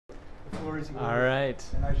noisy. All right.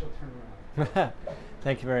 And I shall turn around.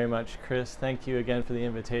 Thank you very much, Chris. Thank you again for the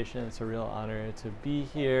invitation. It's a real honor to be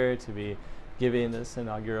here, to be giving this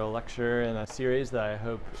inaugural lecture in a series that I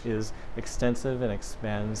hope is extensive and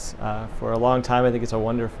expands for a long time. I think it's a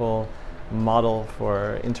wonderful model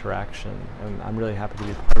for interaction, and I'm really happy to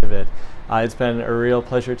be part of it. It's been a real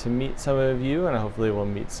pleasure to meet some of you, and hopefully we'll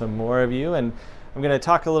meet some more of you. And I'm going to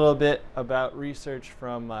talk a little bit about research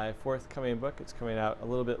from my forthcoming book. It's coming out a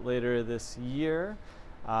little bit later this year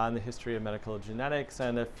on the history of medical genetics,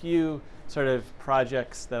 and a few sort of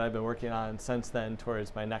projects that I've been working on since then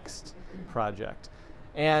towards my next project.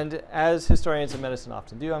 And as historians of medicine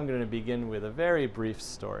often do, I'm going to begin with a very brief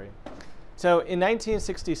story. So in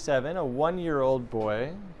 1967, a 1-year-old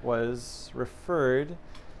boy was referred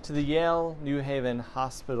to the Yale New Haven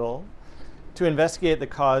Hospital to investigate the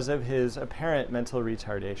cause of his apparent mental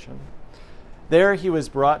retardation. There he was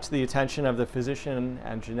brought to the attention of the physician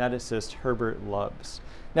and geneticist Herbert Lubbs.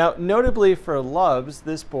 Now, notably for Lubbs,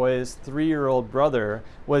 this boy's 3-year-old brother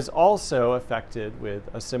was also affected with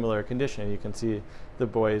a similar condition. You can see the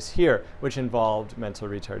boys here, which involved mental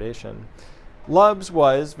retardation. Lubbs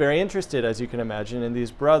was very interested, as you can imagine, in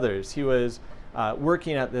these brothers. He was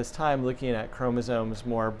working at this time looking at chromosomes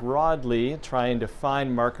more broadly, trying to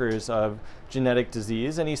find markers of genetic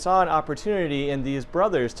disease, and he saw an opportunity in these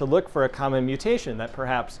brothers to look for a common mutation that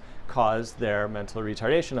perhaps caused their mental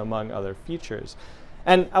retardation, among other features.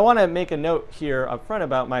 And I want to make a note here up front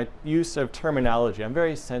about my use of terminology. I'm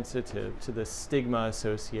very sensitive to the stigma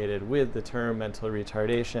associated with the term mental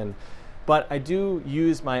retardation, but I do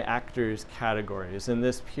use my actors' categories. In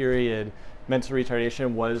this period, mental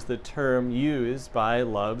retardation was the term used by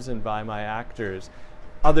Lubbs and by my actors.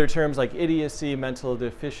 Other terms like idiocy, mental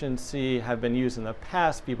deficiency have been used in the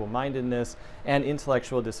past, feeble-mindedness, and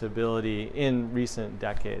intellectual disability in recent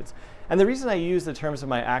decades. And the reason I use the terms of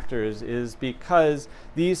my actors is because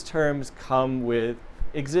these terms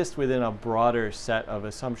exist within a broader set of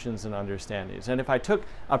assumptions and understandings. And if I took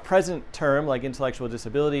a present term like intellectual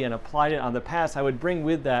disability and applied it on the past, I would bring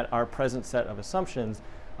with that our present set of assumptions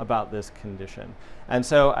about this condition. And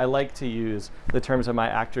so I like to use the terms of my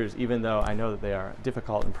actors, even though I know that they are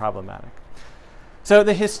difficult and problematic. So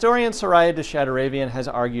the historian Soraya Deshadaravian has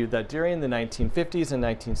argued that during the 1950s and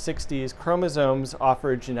 1960s, chromosomes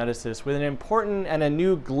offered geneticists with an important and a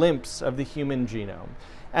new glimpse of the human genome.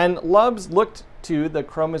 And Lubbs looked to the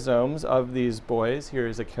chromosomes of these boys, here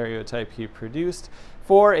is a karyotype he produced,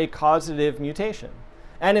 for a causative mutation.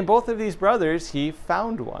 And in both of these brothers, he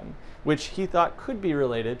found one, which he thought could be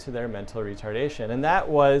related to their mental retardation. And that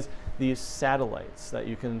was these satellites that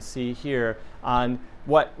you can see here on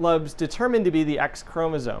what Lubbs determined to be the X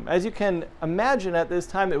chromosome. As you can imagine, at this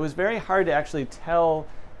time, it was very hard to actually tell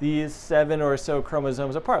these 7 or so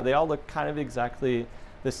chromosomes apart. They all look kind of exactly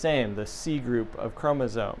the same, the C group of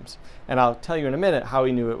chromosomes. And I'll tell you in a minute how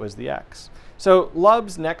he knew it was the X. So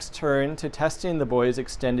Lubbs next turned to testing the boy's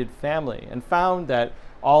extended family and found that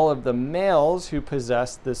all of the males who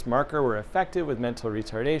possessed this marker were affected with mental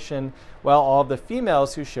retardation, while all of the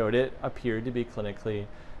females who showed it appeared to be clinically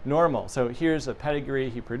normal. So here's a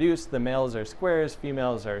pedigree he produced. The males are squares,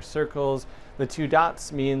 females are circles. The 2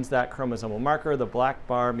 dots means that chromosomal marker. The black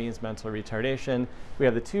bar means mental retardation. We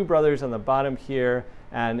have the 2 brothers on the bottom here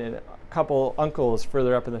and a couple uncles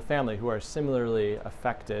further up in the family who are similarly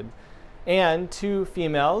affected. And 2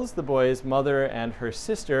 females, the boy's mother and her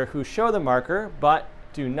sister, who show the marker but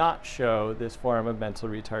do not show this form of mental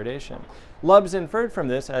retardation. Lubbs inferred from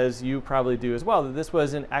this, as you probably do as well, that this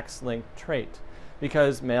was an X-linked trait.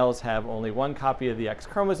 Because males have only 1 copy of the X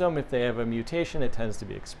chromosome, if they have a mutation, it tends to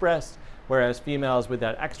be expressed, whereas females with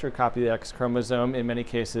that extra copy of the X chromosome, in many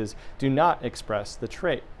cases, do not express the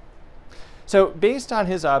trait. So based on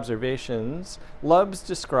his observations, Lubbs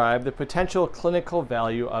described the potential clinical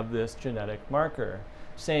value of this genetic marker,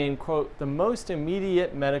 saying, quote, "The most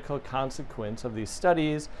immediate medical consequence of these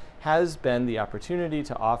studies has been the opportunity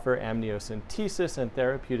to offer amniocentesis and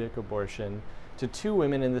therapeutic abortion to 2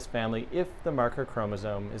 women in this family if the marker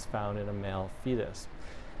chromosome is found in a male fetus."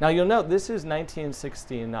 Now you'll note this is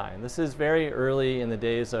 1969. This is very early in the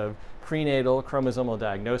days of prenatal chromosomal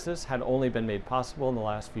diagnosis, had only been made possible in the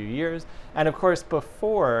last few years, and of course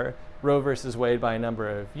before Roe versus Wade by a number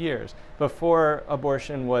of years, before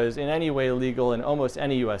abortion was in any way legal in almost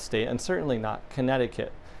any US state, and certainly not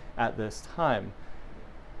Connecticut at this time.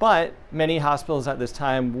 But many hospitals at this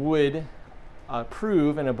time would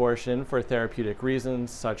approve an abortion for therapeutic reasons,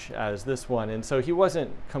 such as this one. And so he wasn't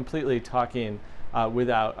completely talking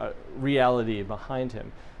without reality behind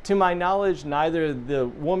him. To my knowledge, neither the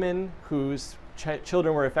woman whose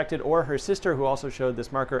children were affected or her sister, who also showed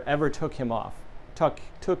this marker, ever took him up.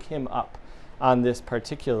 on this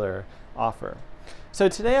particular offer. So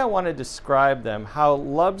today I want to describe them, how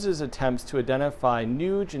Lubbs' attempts to identify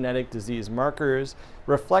new genetic disease markers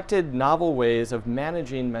reflected novel ways of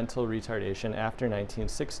managing mental retardation after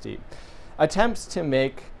 1960. Attempts to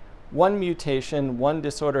make one mutation, one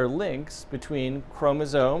disorder links between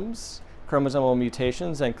chromosomes, chromosomal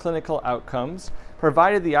mutations, and clinical outcomes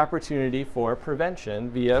provided the opportunity for prevention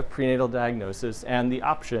via prenatal diagnosis and the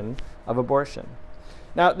option of abortion.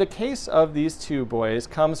 Now, the case of these two boys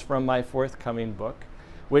comes from my forthcoming book,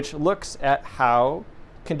 which looks at how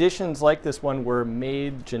conditions like this one were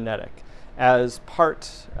made genetic as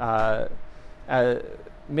part of a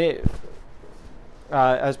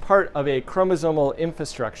chromosomal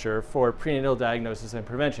infrastructure for prenatal diagnosis and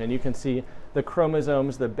prevention. You can see the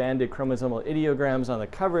chromosomes, the banded chromosomal ideograms on the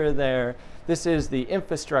cover there. This is the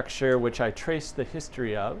infrastructure which I traced the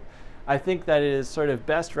history of. I think that it is sort of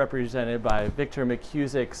best represented by Victor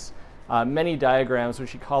McCusick's many diagrams,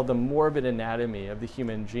 which he called the morbid anatomy of the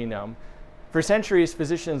human genome. For centuries,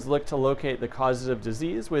 physicians looked to locate the causes of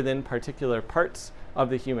disease within particular parts of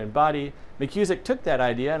the human body. McCusick took that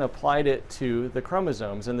idea and applied it to the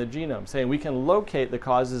chromosomes and the genome, saying we can locate the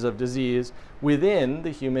causes of disease within the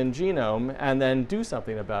human genome and then do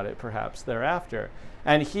something about it perhaps thereafter.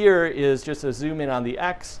 And here is just a zoom in on the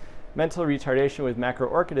X. Mental retardation with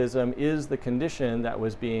macroorchidism is the condition that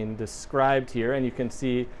was being described here, and you can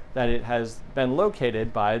see that it has been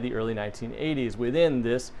located by the early 1980s within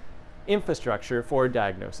this infrastructure for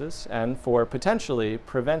diagnosis and for potentially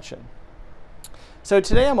prevention. So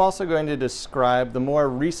today I'm also going to describe the more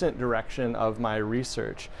recent direction of my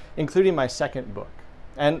research, including my second book.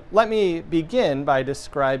 And let me begin by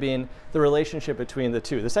describing the relationship between the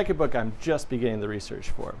two. The second book I'm just beginning the research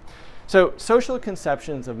for. So social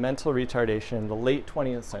conceptions of mental retardation in the late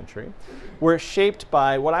 20th century were shaped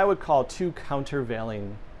by what I would call two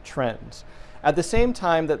countervailing trends. At the same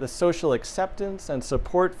time that the social acceptance and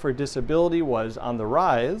support for disability was on the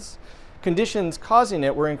rise, conditions causing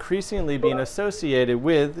it were increasingly being associated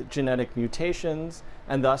with genetic mutations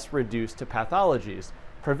and thus reduced to pathologies,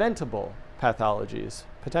 preventable pathologies,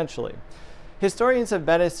 potentially. Historians of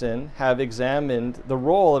medicine have examined the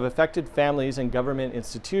role of affected families and government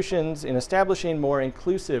institutions in establishing more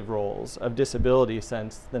inclusive roles of disability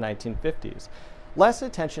since the 1950s. Less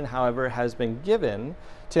attention, however, has been given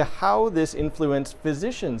to how this influenced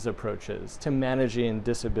physicians' approaches to managing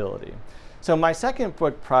disability. So my second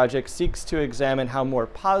book project seeks to examine how more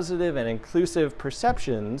positive and inclusive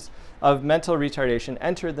perceptions of mental retardation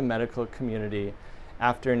entered the medical community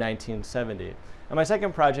after 1970. And my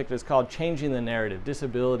second project is called Changing the Narrative,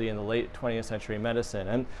 Disability in the Late 20th Century Medicine.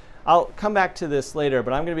 And I'll come back to this later,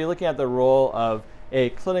 but I'm going to be looking at the role of a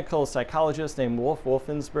clinical psychologist named Wolf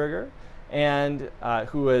Wolfensberger, and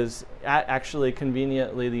who was at actually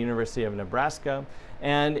conveniently the University of Nebraska,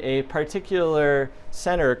 and a particular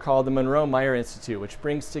center called the Monroe-Meyer Institute, which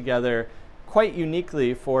brings together quite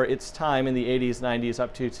uniquely for its time in the 80s, 90s,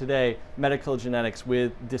 up to today, medical genetics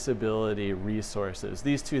with disability resources.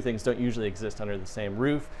 These two things don't usually exist under the same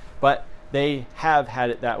roof, but they have had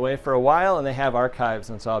it that way for a while, and they have archives,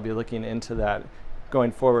 and so I'll be looking into that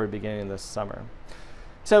going forward beginning this summer.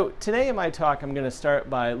 So today in my talk, I'm going to start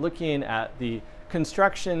by looking at the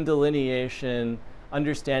construction, delineation,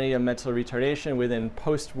 understanding of mental retardation within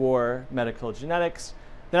post-war medical genetics.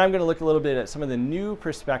 Then I'm going to look a little bit at some of the new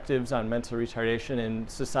perspectives on mental retardation in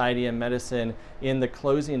society and medicine in the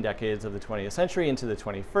closing decades of the 20th century into the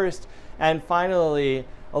 21st. And finally,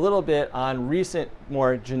 a little bit on recent,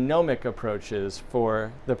 more genomic approaches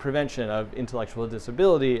for the prevention of intellectual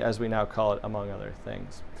disability, as we now call it, among other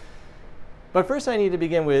things. But first I need to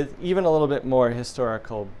begin with even a little bit more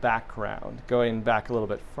historical background, going back a little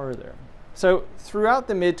bit further. So throughout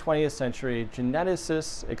the mid-20th century,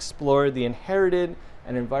 geneticists explored the inherited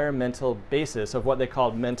and environmental basis of what they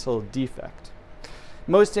called mental defect.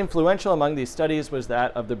 Most influential among these studies was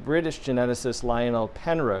that of the British geneticist Lionel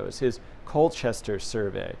Penrose, his Colchester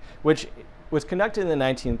survey, which was conducted in the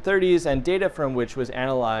 1930s and data from which was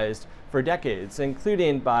analyzed for decades,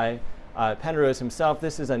 including by Penrose himself.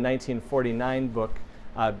 This is a 1949 book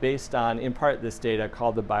based on, in part, this data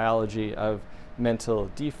called The Biology of Mental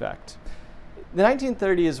Defect. The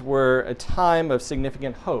 1930s were a time of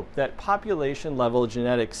significant hope that population-level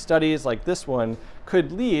genetic studies like this one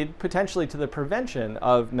could lead potentially to the prevention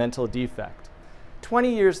of mental defect.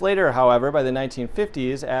 20 years later, however, by the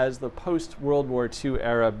 1950s, as the post-World War II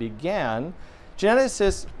era began,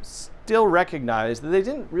 geneticists still recognized that they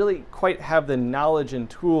didn't really quite have the knowledge and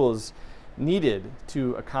tools needed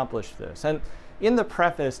to accomplish this. And in the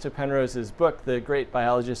preface to Penrose's book, the great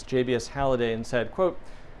biologist J.B.S. Halliday said, quote,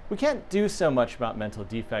 we can't do so much about mental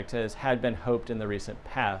defect as had been hoped in the recent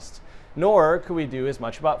past, nor could we do as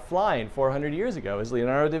much about flying 400 years ago as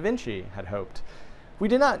Leonardo da Vinci had hoped. We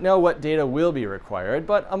do not know what data will be required,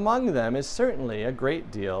 but among them is certainly a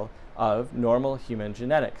great deal of normal human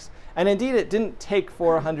genetics. And indeed, it didn't take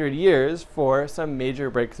 400 years for some major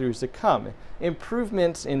breakthroughs to come.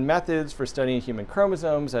 Improvements in methods for studying human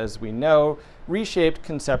chromosomes, as we know, reshaped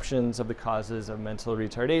conceptions of the causes of mental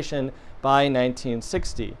retardation by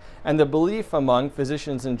 1960. And the belief among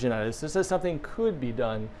physicians and geneticists that something could be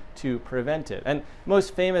done to prevent it. And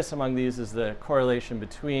most famous among these is the correlation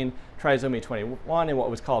between trisomy 21 and what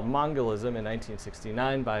was called Mongolism in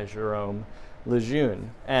 1969 by Jerome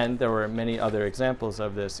Lejeune, and there were many other examples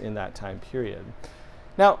of this in that time period.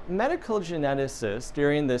 Now, medical geneticists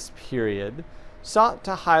during this period sought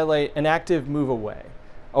to highlight an active move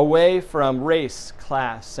away from race,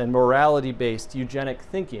 class, and morality-based eugenic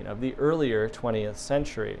thinking of the earlier 20th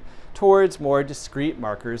century towards more discrete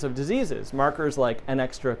markers of diseases, markers like an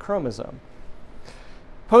extra chromosome.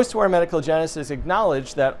 Post-war medical geneticists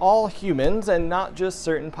acknowledged that all humans, and not just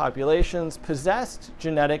certain populations, possessed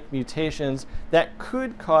genetic mutations that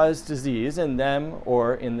could cause disease in them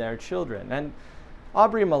or in their children. And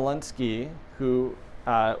Aubrey Molunsky, who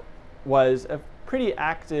was a pretty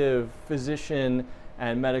active physician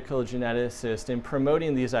and medical geneticist in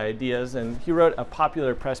promoting these ideas, and he wrote a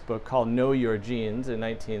popular press book called Know Your Genes in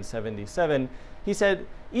 1977, he said,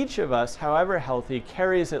 each of us, however healthy,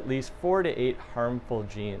 carries at least 4 to 8 harmful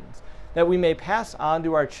genes that we may pass on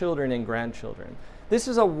to our children and grandchildren. This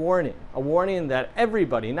is a warning that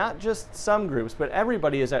everybody, not just some groups, but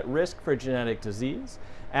everybody is at risk for genetic disease,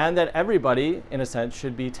 and that everybody, in a sense,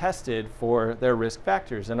 should be tested for their risk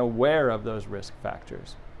factors and aware of those risk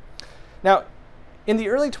factors. Now, in the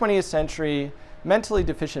early 20th century, mentally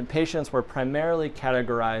deficient patients were primarily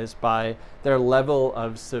categorized by their level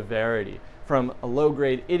of severity, from a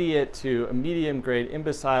low-grade idiot to a medium-grade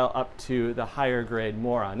imbecile up to the higher-grade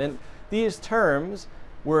moron. And these terms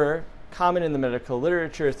were common in the medical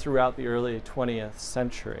literature throughout the early 20th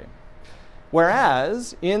century.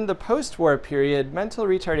 Whereas in the post-war period, mental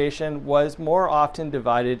retardation was more often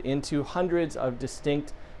divided into hundreds of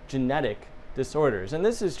distinct genetic disorders. And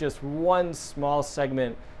this is just one small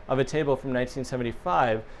segment of a table from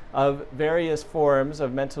 1975 of various forms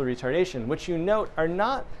of mental retardation, which you note are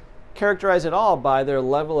not characterized at all by their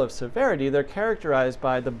level of severity. They're characterized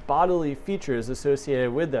by the bodily features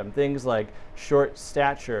associated with them, things like short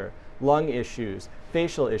stature, lung issues,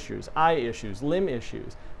 facial issues, eye issues, limb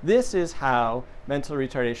issues. This is how mental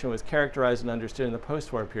retardation was characterized and understood in the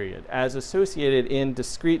post-war period, as associated in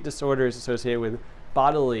discrete disorders associated with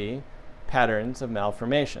bodily patterns of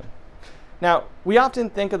malformation. Now, we often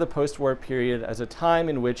think of the post-war period as a time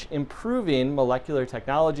in which improving molecular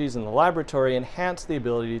technologies in the laboratory enhanced the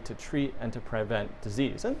ability to treat and to prevent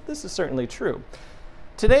disease, and this is certainly true.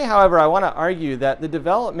 Today, however, I want to argue that the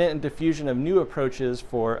development and diffusion of new approaches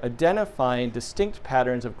for identifying distinct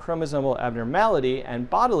patterns of chromosomal abnormality and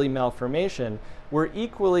bodily malformation were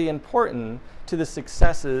equally important to the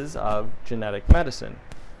successes of genetic medicine.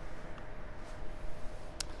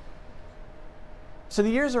 So the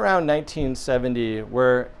years around 1970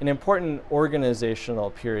 were an important organizational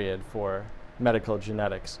period for medical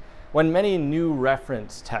genetics, when many new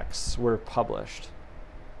reference texts were published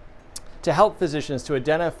to help physicians to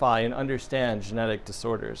identify and understand genetic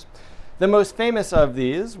disorders. The most famous of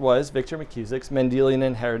these was Victor McKusick's Mendelian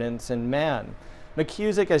Inheritance in Man.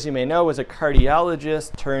 McKusick, as you may know, was a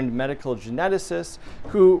cardiologist turned medical geneticist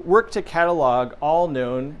who worked to catalog all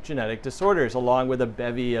known genetic disorders along with a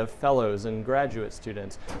bevy of fellows and graduate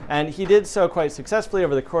students. And he did so quite successfully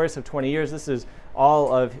over the course of 20 years. This is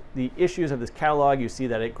all of the issues of this catalog. You see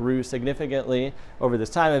that it grew significantly over this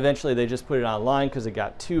time. Eventually, they just put it online because it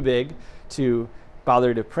got too big to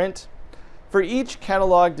bother to print. For each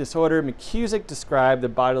catalog disorder, McKusick described the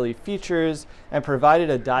bodily features and provided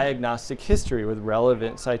a diagnostic history with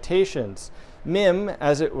relevant citations. MIM,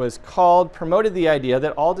 as it was called, promoted the idea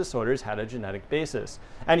that all disorders had a genetic basis.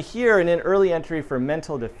 And here, in an early entry for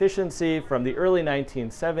mental deficiency from the early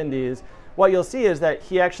 1970s, what you'll see is that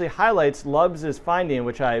he actually highlights Lubbs' finding,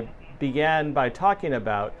 which I began by talking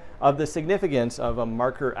about, of the significance of a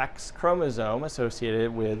marker X chromosome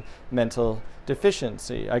associated with mental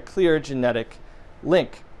deficiency, a clear genetic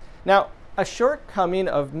link. Now, a shortcoming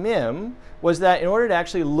of MIM was that in order to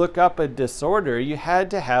actually look up a disorder, you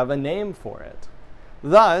had to have a name for it.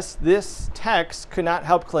 Thus, this text could not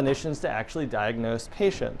help clinicians to actually diagnose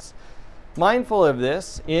patients. Mindful of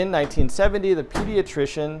this, in 1970, the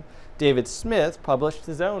pediatrician David Smith published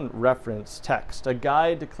his own reference text, a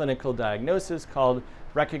guide to clinical diagnosis called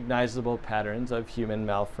recognizable patterns of human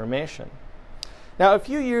malformation. Now, a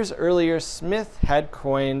few years earlier, Smith had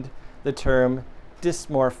coined the term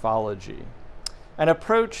dysmorphology, an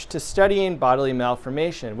approach to studying bodily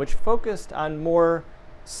malformation which focused on more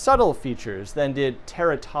subtle features than did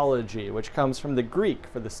teratology, which comes from the Greek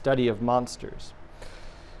for the study of monsters,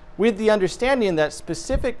 with the understanding that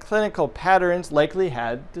specific clinical patterns likely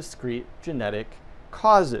had discrete genetic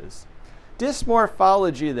causes.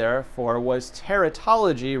 Dysmorphology, therefore, was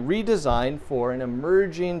teratology redesigned for an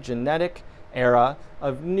emerging genetic era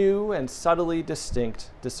of new and subtly distinct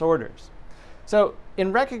disorders. So,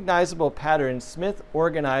 in recognizable patterns, Smith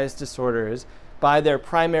organized disorders by their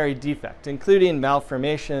primary defect, including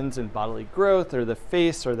malformations in bodily growth, or the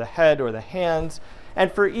face, or the head, or the hands.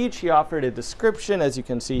 And for each, he offered a description, as you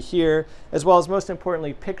can see here, as well as, most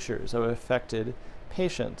importantly, pictures of affected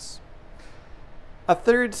patients. A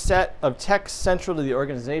third set of texts central to the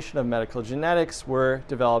organization of medical genetics were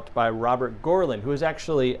developed by Robert Gorlin, who was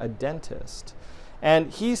actually a dentist.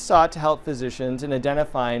 And he sought to help physicians in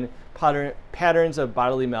identifying patterns of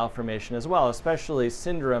bodily malformation as well, especially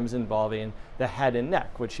syndromes involving the head and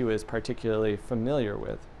neck, which he was particularly familiar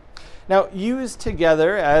with. Now, used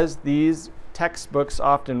together, as these textbooks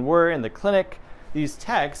often were in the clinic, these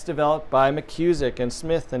texts, developed by McCusick and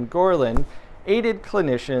Smith and Gorlin, aided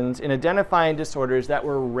clinicians in identifying disorders that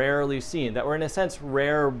were rarely seen, that were in a sense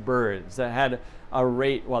rare birds, that had a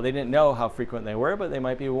rate, well, they didn't know how frequent they were, but they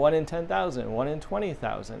might be 1 in 10,000, 1 in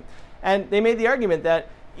 20,000. And they made the argument that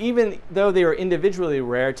even though they were individually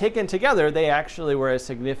rare, taken together, they actually were a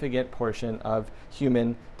significant portion of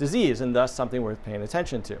human disease, and thus something worth paying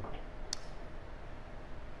attention to.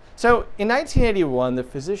 So in 1981, the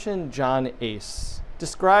physician John Ace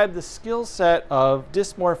described the skill set of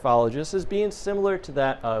dysmorphologists as being similar to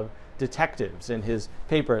that of detectives in his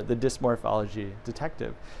paper, The Dysmorphology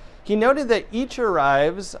Detective. He noted that each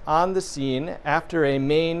arrives on the scene after a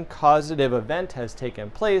main causative event has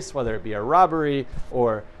taken place, whether it be a robbery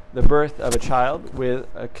or the birth of a child with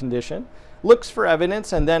a condition, looks for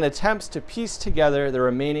evidence, and then attempts to piece together the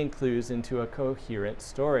remaining clues into a coherent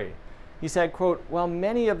story. He said, quote, "While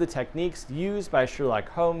many of the techniques used by Sherlock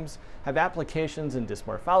Holmes have applications in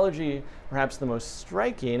dysmorphology, perhaps the most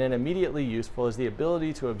striking and immediately useful is the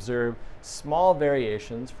ability to observe small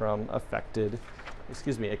variations from expected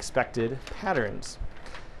patterns."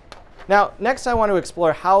 Now, next I want to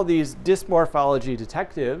explore how these dysmorphology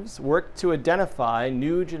detectives work to identify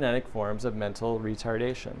new genetic forms of mental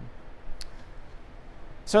retardation.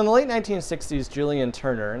 So in the late 1960s, Julian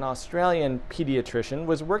Turner, an Australian pediatrician,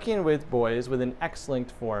 was working with boys with an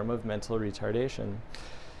X-linked form of mental retardation.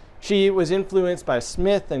 She was influenced by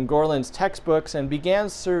Smith and Gorlin's textbooks and began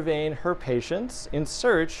surveying her patients in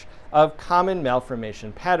search of common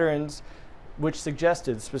malformation patterns which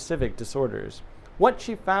suggested specific disorders. What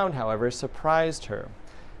she found, however, surprised her.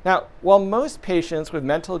 Now, while most patients with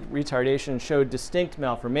mental retardation showed distinct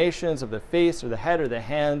malformations of the face or the head or the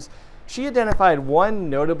hands, she identified one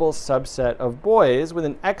notable subset of boys with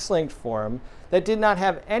an X-linked form that did not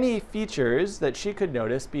have any features that she could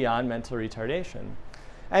notice beyond mental retardation.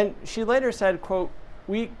 And she later said, quote,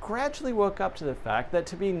 "We gradually woke up to the fact that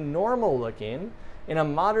to be normal looking in a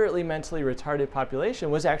moderately mentally retarded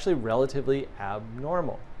population was actually relatively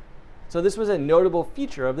abnormal." So this was a notable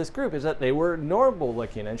feature of this group, is that they were normal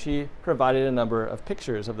looking, and she provided a number of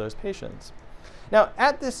pictures of those patients. Now,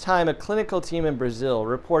 at this time, a clinical team in Brazil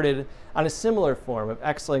reported on a similar form of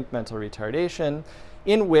X-linked mental retardation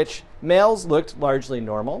in which males looked largely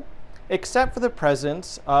normal, except for the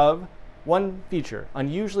presence of one feature,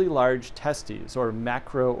 unusually large testes, or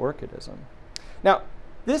macroorchidism. Now,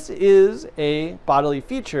 this is a bodily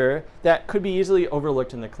feature that could be easily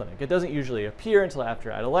overlooked in the clinic. It doesn't usually appear until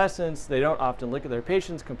after adolescence. They don't often look at their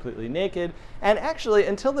patients completely naked. And actually,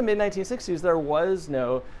 until the mid-1960s, there was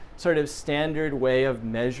no sort of standard way of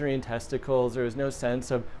measuring testicles. There was no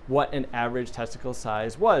sense of what an average testicle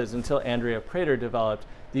size was until Andrea Prater developed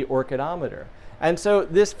the orchidometer. And so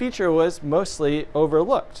this feature was mostly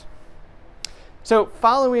overlooked. So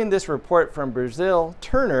following this report from Brazil,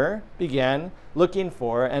 Turner began looking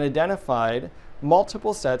for and identified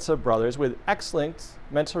multiple sets of brothers with X-linked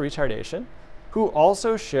mental retardation who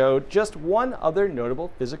also showed just one other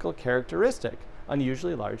notable physical characteristic,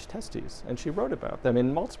 unusually large testes, and she wrote about them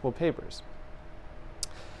in multiple papers.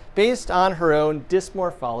 Based on her own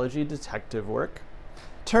dysmorphology detective work,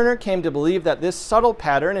 Turner came to believe that this subtle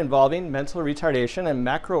pattern involving mental retardation and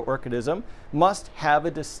macroorchidism must have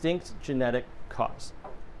a distinct genetic cause.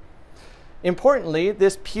 Importantly,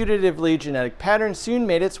 this putatively genetic pattern soon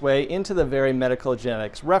made its way into the very medical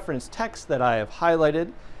genetics reference text that I have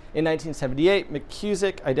highlighted, In 1978,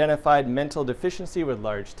 McCusick identified mental deficiency with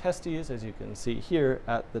large testes, as you can see here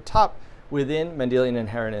at the top, within Mendelian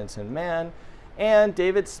inheritance in man. And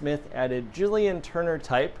David Smith added Gillian Turner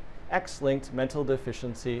type X-linked mental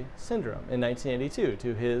deficiency syndrome in 1982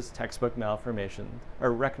 to his textbook Malformation,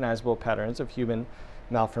 or Recognizable Patterns of Human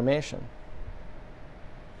Malformation.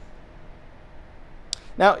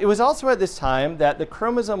 Now, it was also at this time that the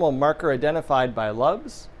chromosomal marker identified by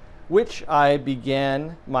Lubbs, which I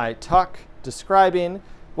began my talk describing,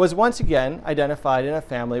 was once again identified in a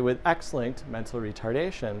family with X-linked mental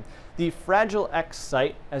retardation. The fragile X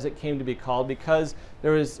site, as it came to be called, because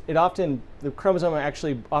the chromosome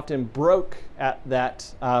actually often broke at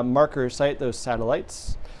that marker site, those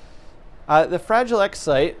satellites. The fragile X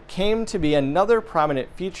site came to be another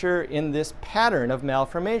prominent feature in this pattern of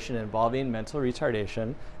malformation involving mental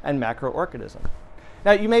retardation and macroorchidism.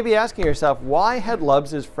 Now, you may be asking yourself, why had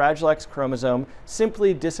Lubbs' fragile X chromosome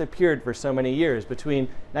simply disappeared for so many years between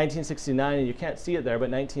 1969, and you can't see it there, but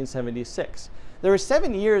 1976? There were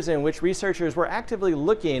 7 years in which researchers were actively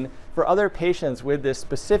looking for other patients with this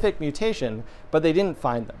specific mutation, but they didn't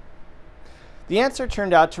find them. The answer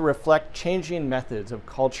turned out to reflect changing methods of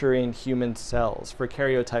culturing human cells for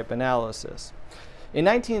karyotype analysis. In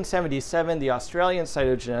 1977, the Australian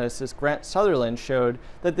cytogeneticist Grant Sutherland showed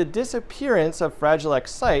that the disappearance of fragile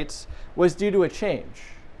X sites was due to a change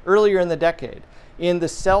earlier in the decade in the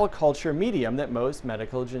cell culture medium that most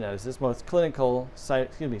medical geneticists, most clinical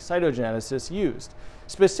cytogeneticists used.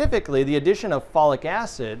 Specifically, the addition of folic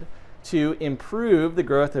acid to improve the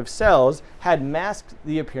growth of cells had masked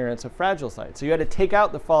the appearance of fragile sites. So you had to take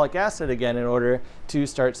out the folic acid again in order to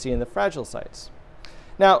start seeing the fragile sites.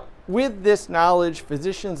 Now, with this knowledge,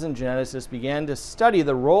 physicians and geneticists began to study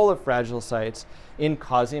the role of fragile sites in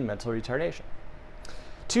causing mental retardation.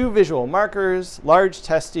 Two visual markers, large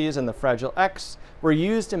testes and the fragile X, were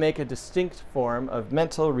used to make a distinct form of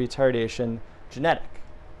mental retardation genetic.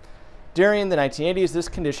 During the 1980s, this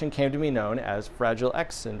condition came to be known as Fragile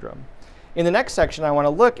X syndrome. In the next section, I want to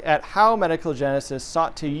look at how medical geneticists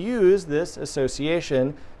sought to use this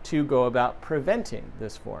association to go about preventing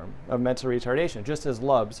this form of mental retardation, just as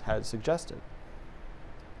Lubbs had suggested.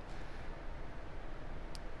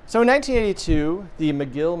 So in 1982, the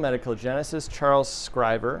McGill medical geneticist Charles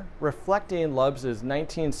Scriver, reflecting Lubbs'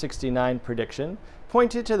 1969 prediction,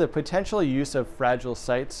 pointed to the potential use of fragile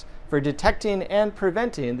sites for detecting and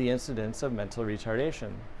preventing the incidence of mental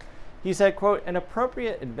retardation. He said, quote, "An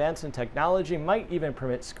appropriate advance in technology might even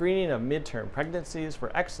permit screening of midterm pregnancies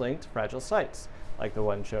for X-linked fragile sites, like the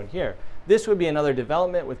one shown here. This would be another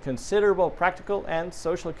development with considerable practical and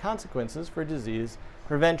social consequences for disease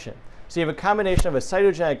prevention." So you have a combination of a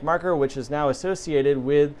cytogenetic marker, which is now associated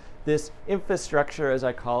with this infrastructure, as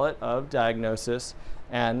I call it, of diagnosis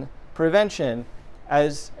and prevention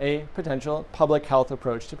as a potential public health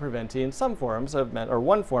approach to preventing some forms of,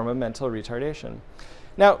 one form of mental retardation.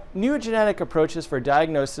 Now, new genetic approaches for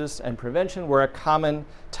diagnosis and prevention were a common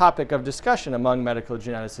topic of discussion among medical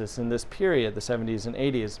geneticists in this period, the 70s and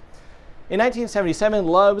 80s. In 1977,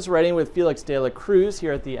 Lubbs, writing with Felix de la Cruz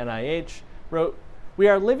here at the NIH, wrote, "We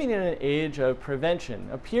are living in an age of prevention,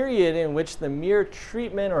 a period in which the mere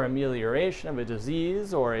treatment or amelioration of a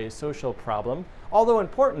disease or a social problem, although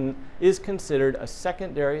important, is considered a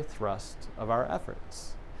secondary thrust of our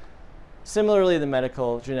efforts." Similarly, the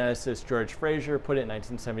medical geneticist George Fraser put it in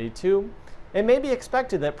 1972, "It may be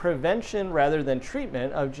expected that prevention rather than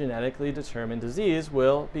treatment of genetically determined disease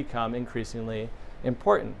will become increasingly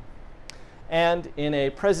important." And in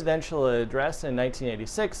a presidential address in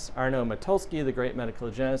 1986, Arno Matulski, the great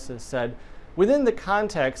medical geneticist, said, "Within the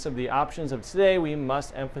context of the options of today, we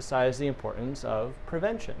must emphasize the importance of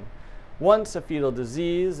prevention. Once a fetal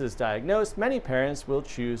disease is diagnosed, many parents will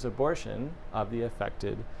choose abortion of the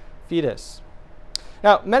affected fetus."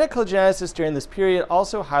 Now, medical geneticists during this period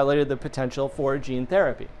also highlighted the potential for gene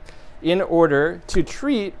therapy in order to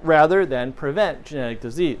treat rather than prevent genetic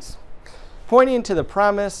disease. Pointing to the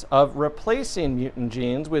promise of replacing mutant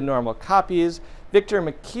genes with normal copies, Victor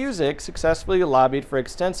McCusick successfully lobbied for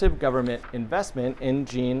extensive government investment in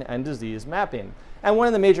gene and disease mapping. And one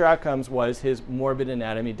of the major outcomes was his morbid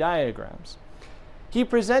anatomy diagrams. He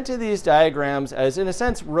presented these diagrams as, in a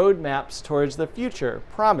sense, roadmaps towards the future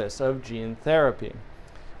promise of gene therapy.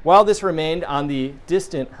 While this remained on the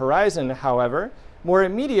distant horizon, however, more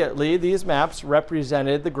immediately, these maps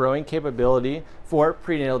represented the growing capability for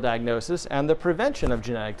prenatal diagnosis and the prevention of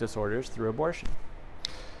genetic disorders through abortion.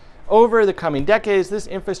 Over the coming decades, this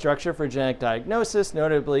infrastructure for genetic diagnosis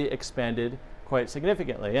notably expanded quite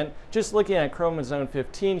significantly. And just looking at chromosome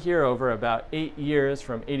 15 here over about 8 years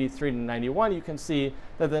from 83 to 91, you can see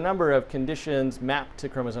that the number of conditions mapped to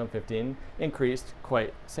chromosome 15 increased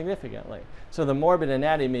quite significantly. So the morbid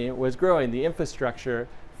anatomy was growing. The infrastructure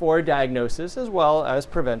for diagnosis as well as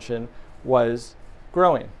prevention was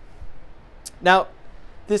growing. Now,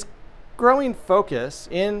 this growing focus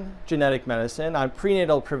in genetic medicine on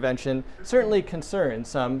prenatal prevention certainly concerns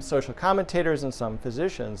some social commentators and some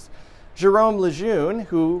physicians. Jerome Lejeune,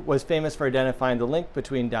 who was famous for identifying the link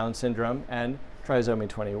between Down syndrome and trisomy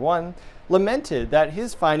 21, lamented that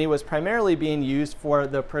his finding was primarily being used for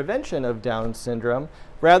the prevention of Down syndrome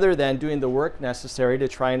rather than doing the work necessary to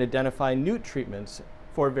try and identify new treatments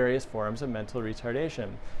for various forms of mental retardation.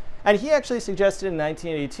 And he actually suggested in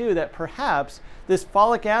 1982 that perhaps this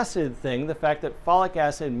folic acid thing, the fact that folic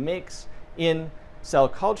acid makes in cell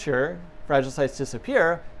culture fragile sites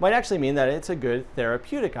disappear, might actually mean that it's a good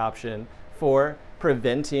therapeutic option for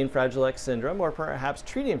preventing Fragile X syndrome or perhaps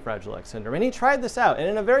treating Fragile X syndrome. And he tried this out. And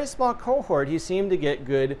in a very small cohort, he seemed to get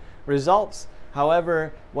good results.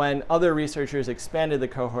 However, when other researchers expanded the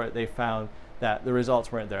cohort, they found that the results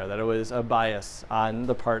weren't there, that it was a bias on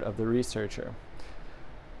the part of the researcher.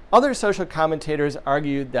 Other social commentators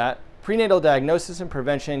argued that prenatal diagnosis and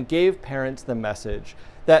prevention gave parents the message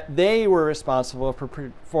that they were responsible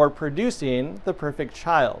for producing the perfect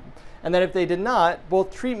child, and that if they did not,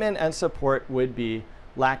 both treatment and support would be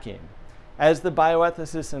lacking. As the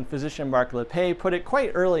bioethicist and physician Mark Lepay put it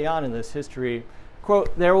quite early on in this history,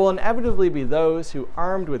 quote, "There will inevitably be those who,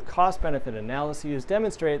 armed with cost-benefit analyses,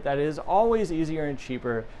 demonstrate that it is always easier and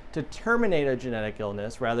cheaper to terminate a genetic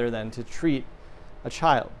illness rather than to treat a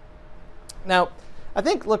child." Now, I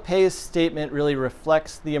think Lepay's statement really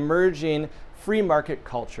reflects the emerging free market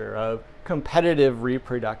culture of competitive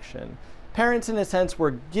reproduction. Parents, in a sense,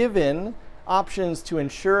 were given options to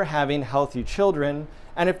ensure having healthy children,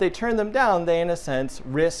 and if they turned them down, they, in a sense,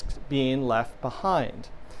 risked being left behind.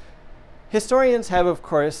 Historians have, of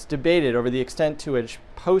course, debated over the extent to which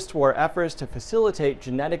post-war efforts to facilitate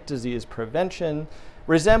genetic disease prevention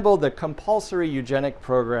resemble the compulsory eugenic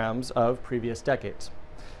programs of previous decades.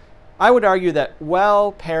 I would argue that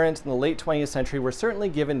while parents in the late 20th century were certainly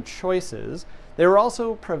given choices, they were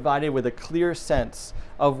also provided with a clear sense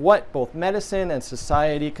of what both medicine and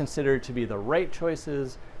society considered to be the right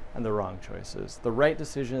choices and the wrong choices, the right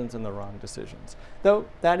decisions and the wrong decisions. Though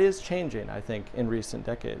that is changing, I think, in recent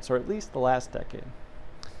decades, or at least the last decade.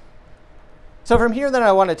 So from here, then,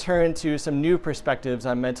 I want to turn to some new perspectives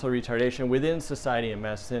on mental retardation within society and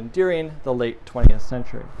medicine during the late 20th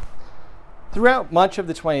century. Throughout much of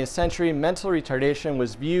the 20th century, mental retardation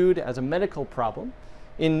was viewed as a medical problem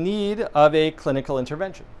in need of a clinical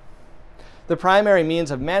intervention. The primary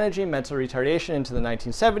means of managing mental retardation into the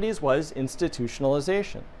 1970s was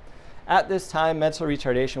institutionalization. At this time, mental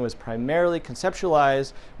retardation was primarily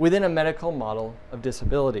conceptualized within a medical model of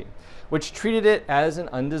disability, which treated it as an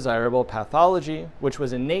undesirable pathology, which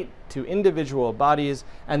was innate to individual bodies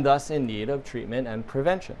and thus in need of treatment and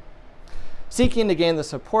prevention. Seeking to gain the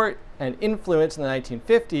support and influence in the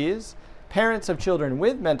 1950s, parents of children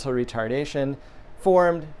with mental retardation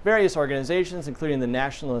formed various organizations, including the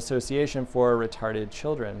National Association for Retarded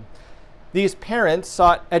Children. These parents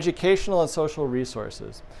sought educational and social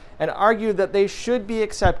resources and argued that they should be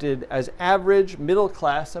accepted as average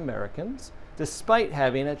middle-class Americans despite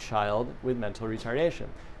having a child with mental retardation.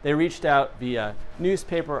 They reached out via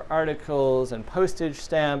newspaper articles and postage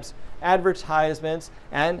stamps, advertisements,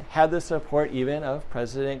 and had the support even of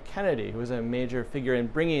President Kennedy, who was a major figure in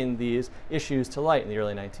bringing these issues to light in the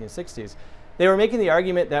early 1960s. They were making the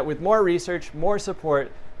argument that with more research, more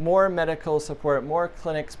support, more medical support, more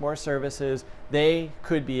clinics, more services, they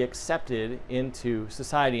could be accepted into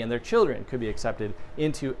society, and their children could be accepted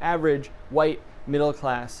into average white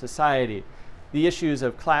middle-class society. The issues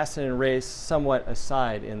of class and race somewhat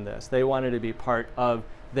aside in this. They wanted to be part of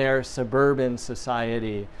their suburban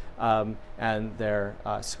society and their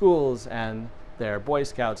schools and their Boy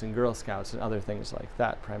Scouts and Girl Scouts and other things like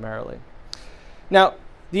that primarily. Now,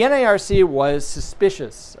 the NARC was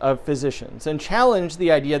suspicious of physicians and challenged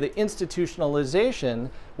the idea that institutionalization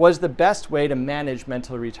was the best way to manage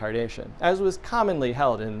mental retardation, as was commonly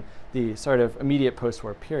held in the sort of immediate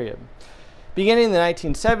post-war period. Beginning in the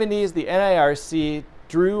 1970s, the NARC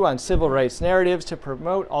drew on civil rights narratives to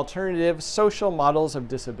promote alternative social models of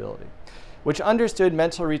disability, which understood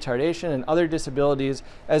mental retardation and other disabilities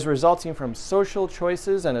as resulting from social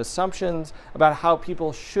choices and assumptions about how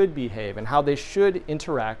people should behave and how they should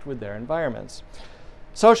interact with their environments.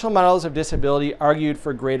 Social models of disability argued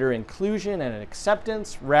for greater inclusion and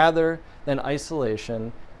acceptance rather than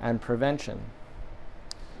isolation and prevention.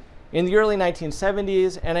 In the early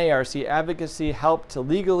 1970s, NARC advocacy helped to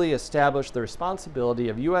legally establish the responsibility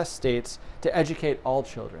of US states to educate all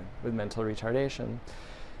children with mental retardation.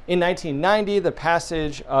 In 1990, the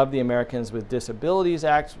passage of the Americans with Disabilities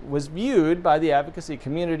Act was viewed by the advocacy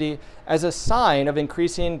community as a sign of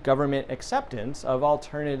increasing government acceptance of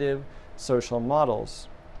alternative social models.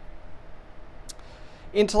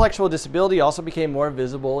 Intellectual disability also became more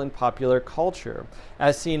visible in popular culture,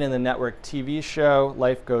 as seen in the network TV show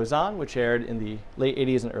Life Goes On, which aired in the late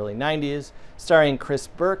 80s and early 90s, starring Chris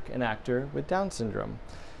Burke, an actor with Down syndrome.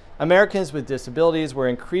 Americans with disabilities were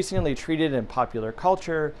increasingly treated in popular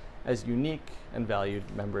culture as unique and valued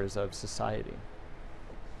members of society.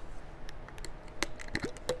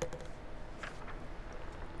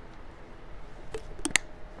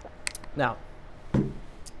 Now,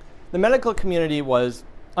 the medical community was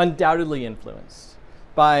undoubtedly influenced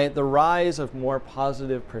by the rise of more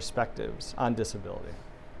positive perspectives on disability.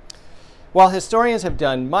 While historians have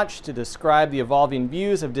done much to describe the evolving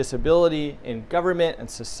views of disability in government and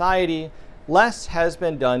society, less has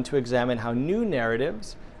been done to examine how new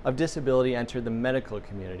narratives of disability entered the medical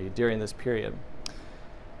community during this period.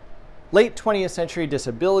 Late 20th century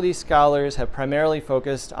disability scholars have primarily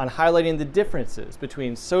focused on highlighting the differences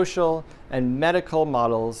between social and medical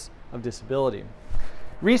models of disability.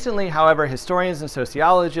 Recently, however, historians and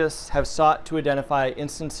sociologists have sought to identify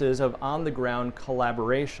instances of on-the-ground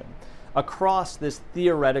collaboration across this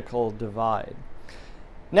theoretical divide.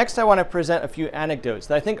 Next, I want to present a few anecdotes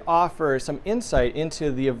that I think offer some insight into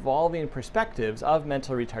the evolving perspectives of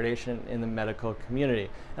mental retardation in the medical community.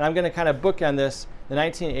 And I'm going to kind of bookend this, the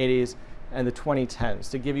 1980s and the 2010s,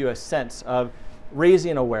 to give you a sense of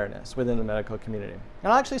raising awareness within the medical community.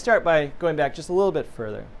 And I'll actually start by going back just a little bit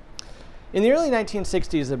further. In the early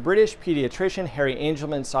 1960s, the British pediatrician Harry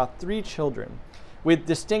Angelman saw 3 children with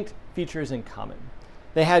distinct features in common.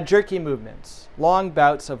 They had jerky movements, long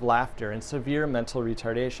bouts of laughter, and severe mental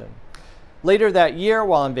retardation. Later that year,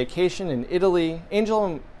 while on vacation in Italy,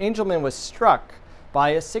 Angelman was struck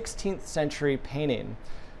by a 16th century painting,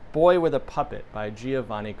 Boy with a Puppet by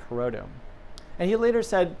Giovanni Carotto. And he later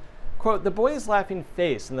said, quote, "The boy's laughing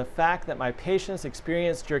face and the fact that my patients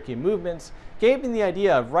experienced jerky movements gave me the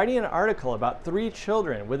idea of writing an article about 3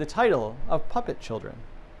 children with the title of Puppet Children."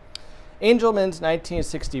 Angelman's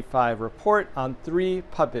 1965 report on 3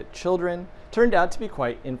 puppet children turned out to be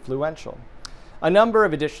quite influential. A number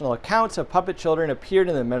of additional accounts of puppet children appeared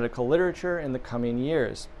in the medical literature in the coming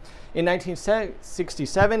years. In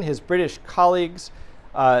 1967, his British colleagues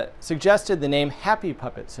suggested the name Happy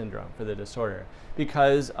Puppet Syndrome for the disorder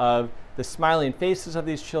because of the smiling faces of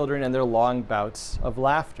these children and their long bouts of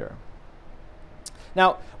laughter.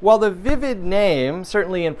 Now, while the vivid name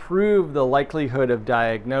certainly improved the likelihood of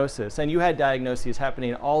diagnosis, and you had diagnoses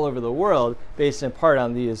happening all over the world based in part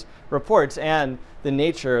on these reports and the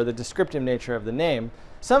nature, the descriptive nature of the name,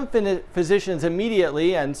 some physicians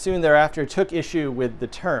immediately and soon thereafter took issue with the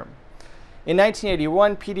term. In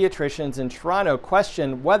 1981, pediatricians in Toronto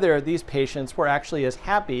questioned whether these patients were actually as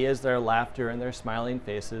happy as their laughter and their smiling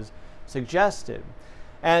faces suggested.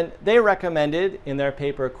 And they recommended in their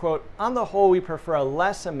paper, quote, "On the whole, we prefer a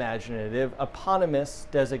less imaginative, eponymous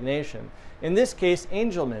designation, in this case,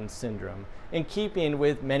 Angelman syndrome, in keeping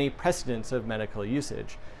with many precedents of medical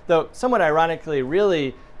usage." Though, somewhat ironically,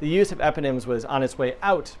 really, the use of eponyms was on its way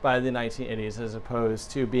out by the 1980s as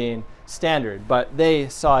opposed to being standard, but they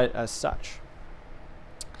saw it as such.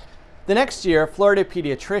 The next year, Florida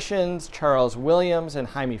pediatricians Charles Williams and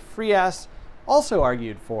Jaime Frias also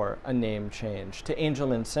argued for a name change to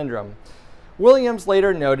Angelman syndrome. Williams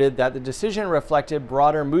later noted that the decision reflected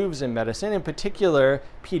broader moves in medicine, in particular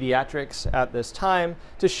pediatrics at this time,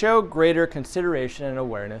 to show greater consideration and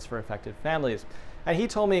awareness for affected families. And he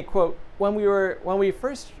told me, quote, when we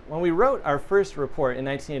wrote our first report in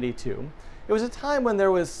 1982, it was a time when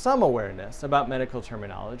there was some awareness about medical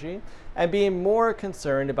terminology and being more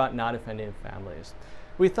concerned about not offending families.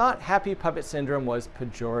 We thought Happy Puppet Syndrome was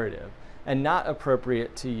pejorative and not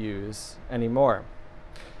appropriate to use anymore.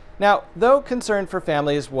 Now, though concern for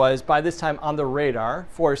families was by this time on the radar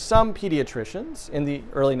for some pediatricians in the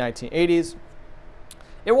early 1980s,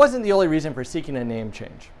 it wasn't the only reason for seeking a name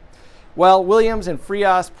change. While Williams and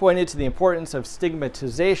Frias pointed to the importance of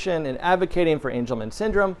stigmatization and advocating for Angelman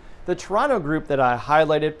syndrome, the Toronto group that I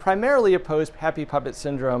highlighted primarily opposed Happy Puppet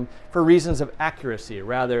Syndrome for reasons of accuracy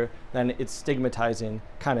rather than its stigmatizing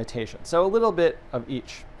connotation. So a little bit of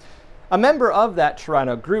each. A member of that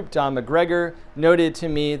Toronto group, Don McGregor, noted to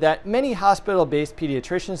me that many hospital-based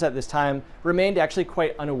pediatricians at this time remained actually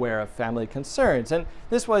quite unaware of family concerns. And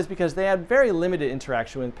this was because they had very limited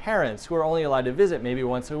interaction with parents who were only allowed to visit maybe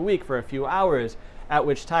once a week for a few hours, at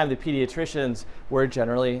which time the pediatricians were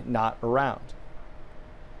generally not around.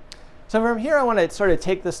 So from here, I want to sort of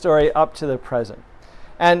take the story up to the present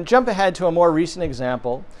and jump ahead to a more recent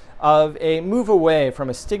example of a move away from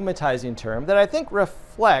a stigmatizing term that I think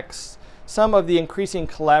reflects some of the increasing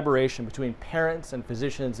collaboration between parents and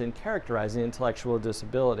physicians in characterizing intellectual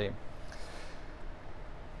disability.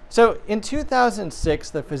 So in 2006,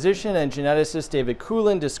 the physician and geneticist David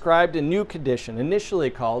Coulin described a new condition initially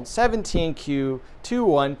called 17q21.31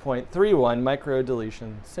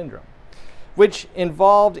 microdeletion syndrome, which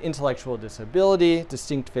involved intellectual disability,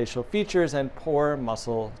 distinct facial features, and poor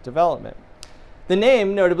muscle development. The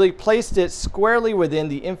name notably placed it squarely within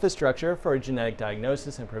the infrastructure for genetic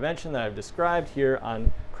diagnosis and prevention that I've described here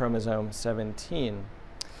on chromosome 17.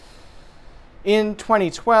 In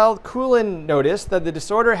 2012, Coulin noticed that the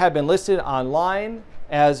disorder had been listed online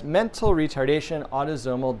as mental retardation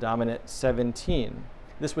autosomal dominant 17.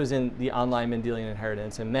 This was in the online Mendelian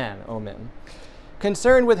inheritance in man, OMIN.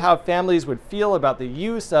 Concerned with how families would feel about the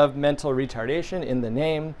use of mental retardation in the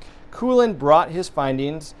name, Coulin brought his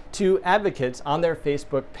findings to advocates on their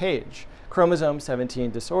Facebook page, Chromosome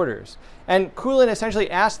 17 Disorders. And Coulin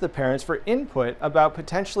essentially asked the parents for input about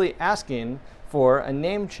potentially asking for a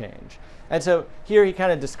name change. And so here he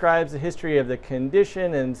kind of describes the history of the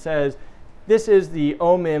condition and says, this is the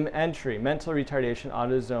OMIM entry, mental retardation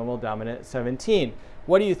autosomal dominant 17.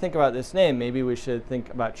 What do you think about this name? Maybe we should think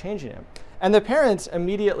about changing it. And the parents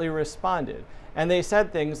immediately responded. And they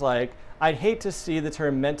said things like, I'd hate to see the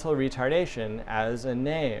term mental retardation as a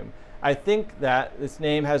name. I think that this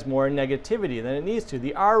name has more negativity than it needs to.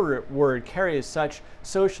 The R word carries such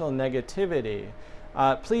social negativity.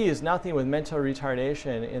 Please, nothing with mental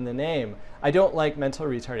retardation in the name. I don't like mental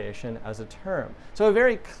retardation as a term. So a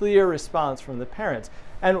very clear response from the parents.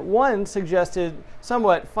 And one suggested,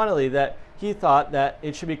 somewhat funnily, that he thought that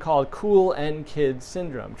it should be called Cool N Kid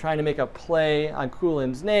syndrome, trying to make a play on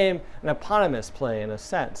Coulin's name, an eponymous play in a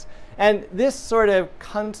sense. And this sort of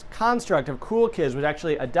construct of cool kids was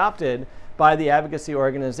actually adopted by the advocacy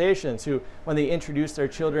organizations who, when they introduced their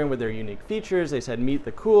children with their unique features, they said, meet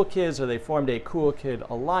the cool kids, or they formed a cool kid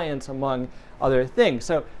alliance, among other things.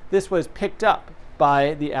 So this was picked up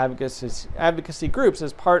by the advocacy groups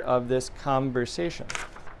as part of this conversation.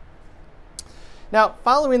 Now,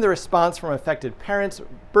 following the response from affected parents,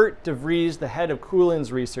 Bert DeVries, the head of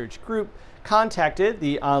Coulin's research group, contacted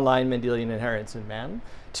the online Mendelian inheritance in man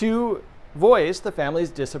to voice the family's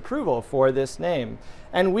disapproval for this name.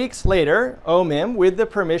 And weeks later, OMIM, with the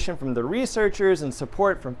permission from the researchers and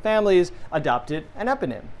support from families, adopted an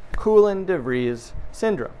eponym, Coulin-DeVries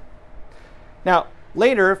syndrome. Now,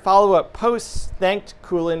 later, follow-up posts thanked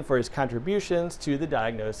Coulin for his contributions to the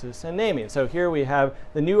diagnosis and naming. So here we have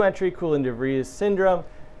the new entry, Coulin-DeVries syndrome.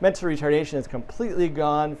 Mental retardation is completely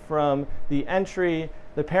gone from the entry.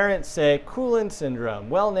 The parents say, Coulin syndrome,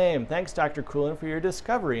 well named. Thanks, Dr. Coulin, for your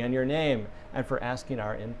discovery and your name and for asking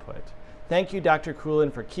our input. Thank you, Dr. Coulin,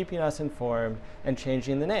 for keeping us informed and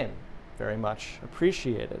changing the name. Very much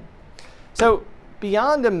appreciated. So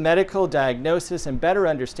beyond a medical diagnosis and better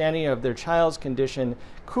understanding of their child's condition,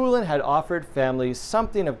 Coulin had offered families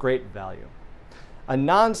something of great value, a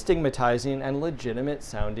non-stigmatizing and legitimate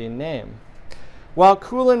sounding name. While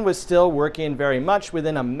Coulin was still working very much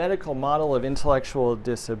within a medical model of intellectual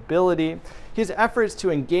disability, his efforts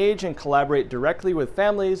to engage and collaborate directly with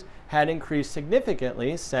families had increased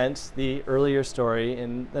significantly since the earlier story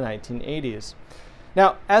in the 1980s.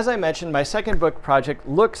 Now, as I mentioned, my second book project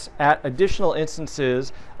looks at additional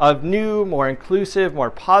instances of new, more inclusive, more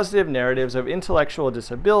positive narratives of intellectual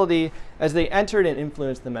disability as they entered and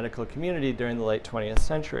influenced the medical community during the late 20th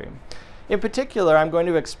century. In particular, I'm going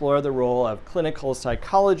to explore the role of clinical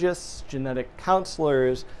psychologists, genetic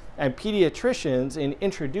counselors, and pediatricians in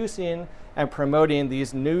introducing and promoting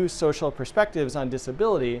these new social perspectives on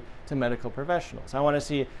disability to medical professionals. I want to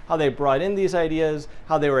see how they brought in these ideas,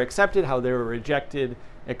 how they were accepted, how they were rejected,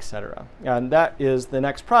 etc. And that is the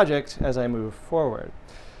next project as I move forward.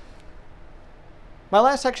 My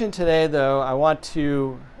last section today, though, I want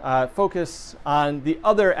to focus on the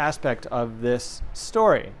other aspect of this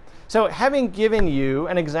story. So having given you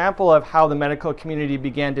an example of how the medical community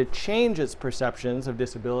began to change its perceptions of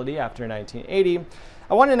disability after 1980,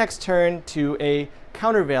 I want to next turn to a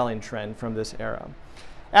countervailing trend from this era.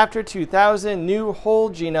 After 2000, new whole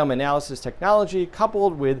genome analysis technology,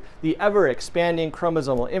 coupled with the ever-expanding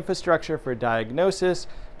chromosomal infrastructure for diagnosis,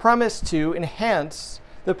 promised to enhance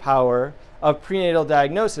the power of prenatal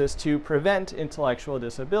diagnosis to prevent intellectual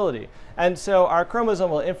disability. And so our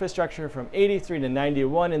chromosomal infrastructure from 83 to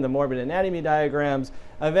 91 in the morbid anatomy diagrams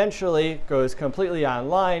eventually goes completely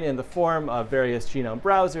online in the form of various genome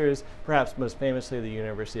browsers, perhaps most famously the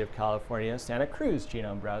University of California, Santa Cruz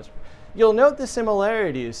genome browser. You'll note the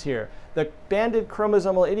similarities here. The banded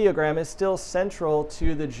chromosomal ideogram is still central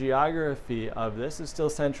to the geography of this. It's still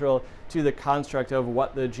central to the construct of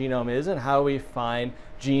what the genome is and how we find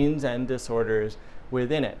genes and disorders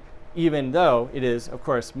within it, even though it is, of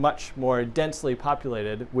course, much more densely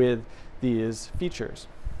populated with these features.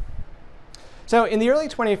 So in the early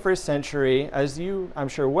 21st century, as you, I'm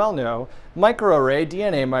sure, well know, microarray,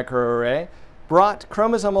 DNA microarray, brought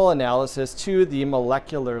chromosomal analysis to the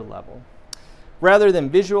molecular level. Rather than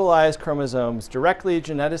visualize chromosomes directly,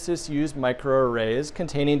 geneticists used microarrays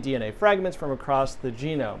containing DNA fragments from across the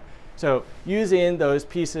genome. So using those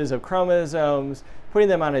pieces of chromosomes, putting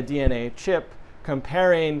them on a DNA chip,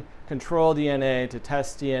 comparing control DNA to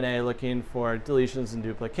test DNA, looking for deletions and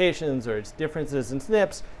duplications or its differences in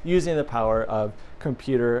SNPs, using the power of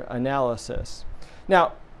computer analysis.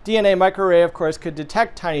 Now, DNA microarray, of course, could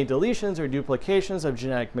detect tiny deletions or duplications of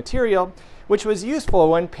genetic material, which was useful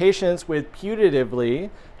when patients with putatively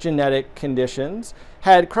genetic conditions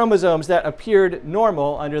had chromosomes that appeared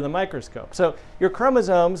normal under the microscope. So your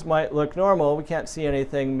chromosomes might look normal. We can't see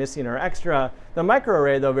anything missing or extra. The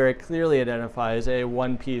microarray, though, very clearly identifies a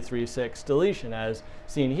 1p36 deletion, as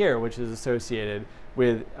seen here, which is associated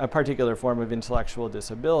with a particular form of intellectual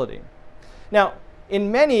disability. Now,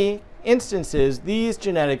 in many instances, these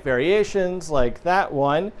genetic variations, like that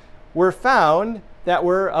one, were found that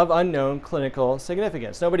were of unknown clinical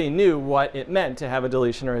significance. Nobody knew what it meant to have a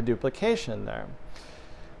deletion or a duplication there.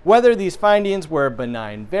 Whether these findings were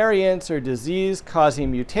benign variants or disease-causing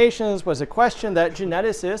mutations was a question that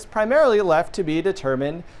geneticists primarily left to be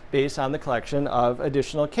determined based on the collection of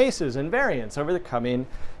additional cases and variants over the coming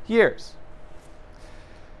years.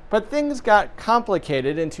 But things got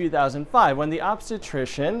complicated in 2005 when the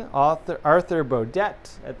obstetrician Arthur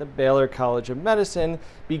Baudet at the Baylor College of Medicine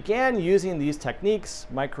began using these techniques,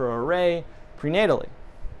 microarray, prenatally.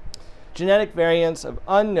 Genetic variants of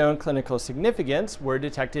unknown clinical significance were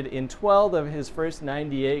detected in 12 of his first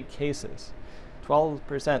 98 cases, 12%,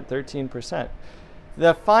 13%.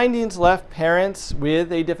 The findings left parents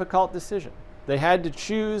with a difficult decision. They had to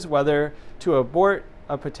choose whether to abort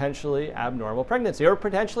a potentially abnormal pregnancy or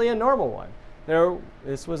potentially a normal one.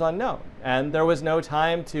 This was unknown, and there was no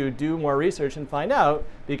time to do more research and find out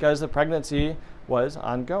because the pregnancy was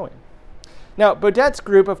ongoing. Now, Baudet's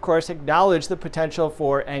group, of course, acknowledged the potential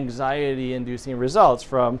for anxiety-inducing results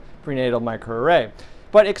from prenatal microarray,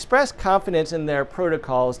 but expressed confidence in their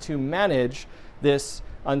protocols to manage this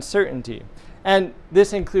uncertainty. And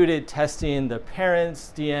this included testing the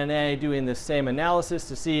parents' DNA, doing the same analysis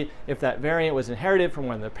to see if that variant was inherited from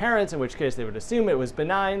one of the parents, in which case they would assume it was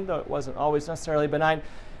benign, though it wasn't always necessarily benign,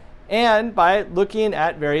 and by looking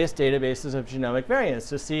at various databases of genomic variants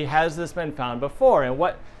to see, has this been found before, and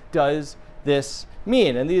what does this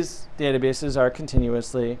mean? And these databases are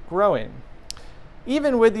continuously growing.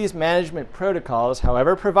 Even with these management protocols,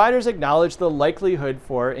 however, providers acknowledge the likelihood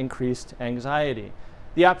for increased anxiety.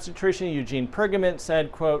 The obstetrician Eugene Pergament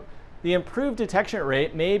said, quote, "The improved detection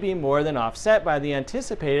rate may be more than offset by the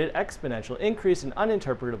anticipated exponential increase in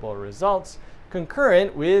uninterpretable results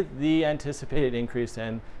concurrent with the anticipated increase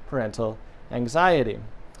in parental anxiety."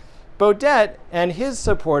 Baudet and his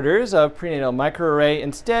supporters of prenatal microarray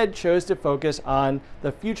instead chose to focus on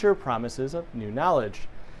the future promises of new knowledge.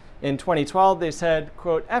 In 2012, they said,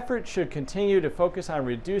 quote, "Efforts should continue to focus on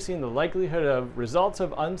reducing the likelihood of results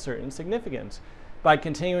of uncertain significance by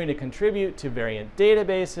continuing to contribute to variant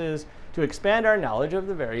databases to expand our knowledge of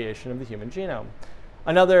the variation of the human genome."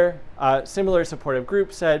 Another similar supportive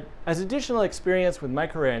group said, "As additional experience with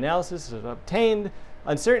microarray analysis is obtained,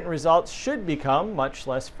 uncertain results should become much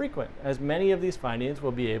less frequent, as many of these findings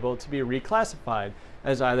will be able to be reclassified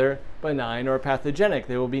as either benign or pathogenic.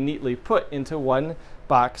 They will be neatly put into one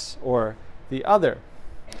box or the other."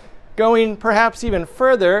 Going perhaps even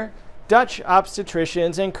further, Dutch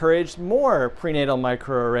obstetricians encouraged more prenatal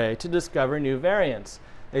microarray to discover new variants.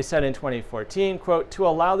 They said in 2014, quote, "To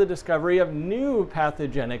allow the discovery of new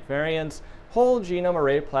pathogenic variants, whole genome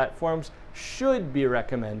array platforms should be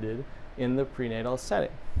recommended in the prenatal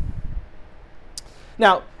setting."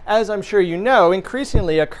 Now, as I'm sure you know,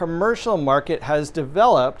 increasingly a commercial market has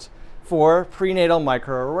developed for prenatal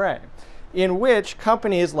microarray, in which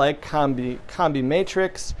companies like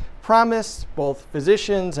Combi-Matrix promise both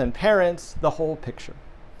physicians and parents the whole picture.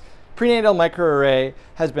 Prenatal microarray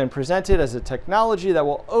has been presented as a technology that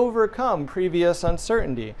will overcome previous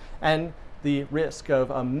uncertainty and the risk of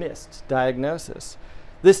a missed diagnosis.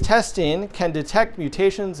 This testing can detect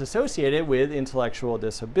mutations associated with intellectual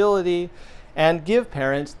disability and give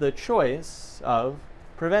parents the choice of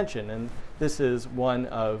prevention. And this is one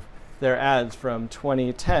of their ads from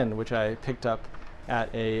 2010, which I picked up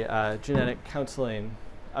at a genetic counseling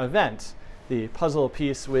event. The puzzle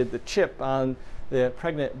piece with the chip on the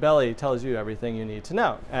pregnant belly tells you everything you need to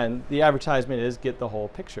know. And the advertisement is get the whole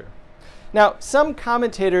picture. Now, some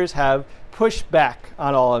commentators have pushed back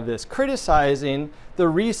on all of this, criticizing the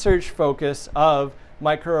research focus of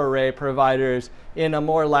microarray providers in a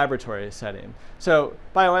more laboratory setting. So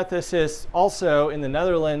bioethicists also in the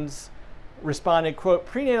Netherlands responded, quote,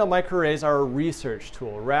 prenatal microarrays are a research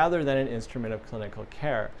tool rather than an instrument of clinical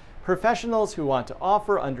care. Professionals who want to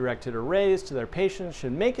offer undirected arrays to their patients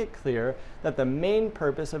should make it clear that the main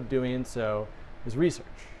purpose of doing so is research.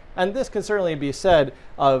 And this can certainly be said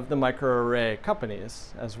of the microarray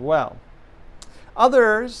companies as well.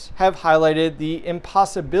 Others have highlighted the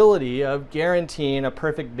impossibility of guaranteeing a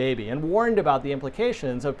perfect baby and warned about the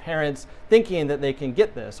implications of parents thinking that they can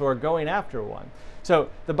get this or going after one. So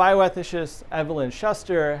the bioethicist Evelyn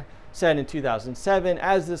Schuster said in 2007,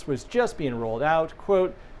 as this was just being rolled out,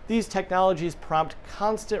 quote, these technologies prompt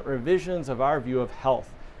constant revisions of our view of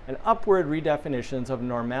health and upward redefinitions of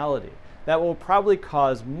normality that will probably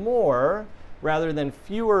cause more rather than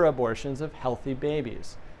fewer abortions of healthy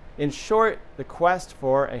babies. In short, the quest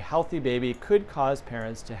for a healthy baby could cause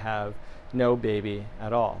parents to have no baby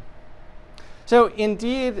at all. So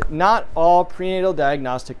indeed, not all prenatal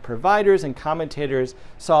diagnostic providers and commentators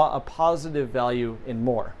saw a positive value in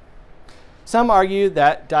more. Some argued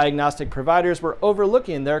that diagnostic providers were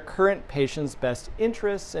overlooking their current patients' best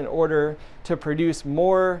interests in order to produce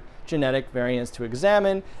more genetic variants to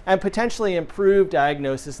examine and potentially improve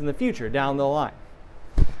diagnosis in the future down the line.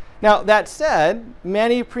 Now, that said,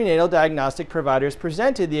 many prenatal diagnostic providers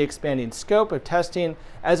presented the expanding scope of testing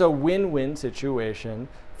as a win-win situation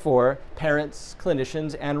for parents,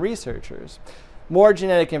 clinicians, and researchers. More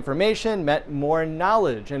genetic information meant more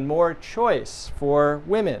knowledge and more choice for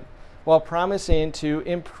women, while promising to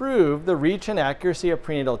improve the reach and accuracy of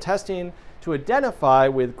prenatal testing to identify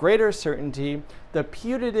with greater certainty the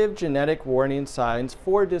putative genetic warning signs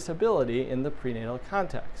for disability in the prenatal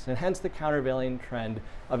context, and hence the countervailing trend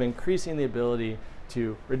of increasing the ability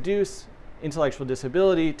to reduce intellectual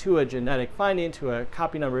disability to a genetic finding, to a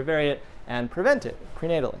copy number variant, and prevent it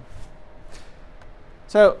prenatally.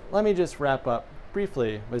 So let me just wrap up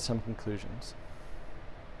briefly with some conclusions.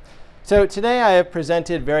 So today I have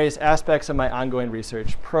presented various aspects of my ongoing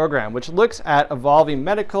research program, which looks at evolving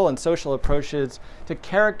medical and social approaches to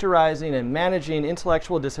characterizing and managing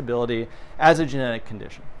intellectual disability as a genetic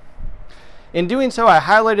condition. In doing so, I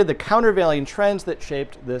highlighted the countervailing trends that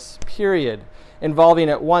shaped this period, involving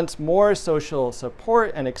at once more social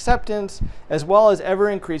support and acceptance, as well as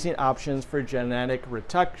ever-increasing options for genetic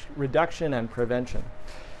reduction and prevention.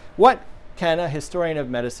 What can a historian of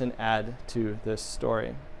medicine add to this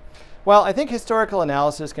story? Well, I think historical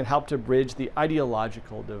analysis can help to bridge the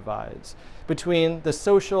ideological divides between the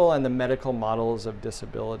social and the medical models of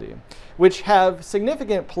disability, which have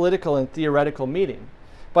significant political and theoretical meaning,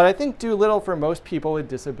 but I think do little for most people with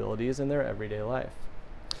disabilities in their everyday life.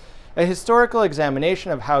 A historical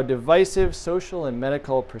examination of how divisive social and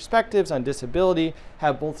medical perspectives on disability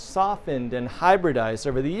have both softened and hybridized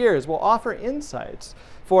over the years will offer insights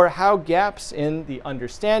for how gaps in the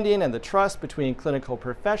understanding and the trust between clinical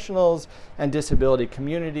professionals and disability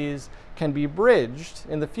communities can be bridged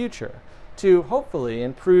in the future to hopefully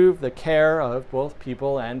improve the care of both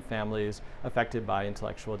people and families affected by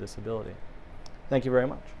intellectual disability. Thank you very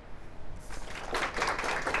much.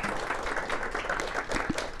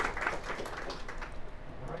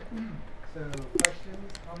 All right. So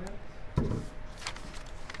questions, comments?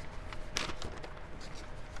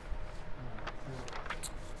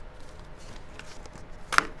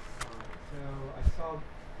 So I saw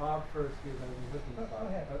Bob first because I was looking at Bob. Go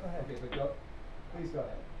ahead. Okay, but please go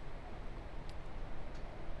ahead.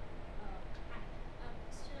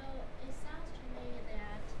 So it sounds to me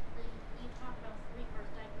that you talk about three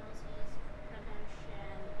parts: diagnosis,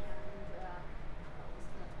 prevention,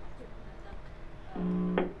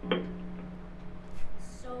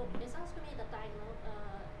 so it sounds to me that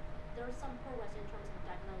there is some progress in terms of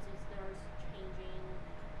diagnosis. There's changing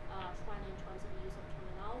trend in terms of use of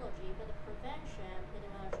terminology, but the prevention pretty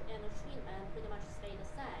much and the treatment pretty much stay the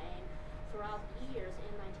same throughout the years.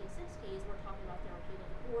 In 1960s, we're talking about therapeutic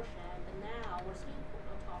abortion, but now we're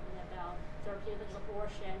still talking about therapeutic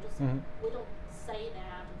abortion. Just we don't say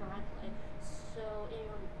that directly. So, in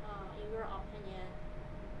your opinion,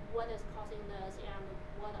 what is causing this and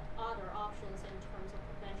what other options in terms of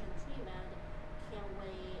prevention treatment can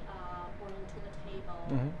we bring to the table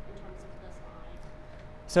in terms of this line?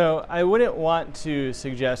 So I wouldn't want to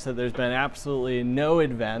suggest that there's been absolutely no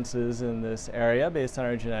advances in this area based on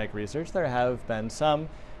our genetic research. There have been some,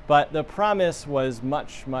 but the promise was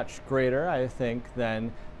much, much greater, I think,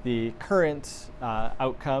 than the current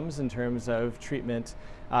outcomes in terms of treatment.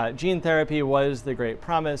 Gene therapy was the great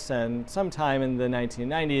promise, and sometime in the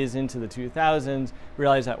 1990s into the 2000s,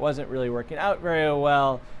 realized that wasn't really working out very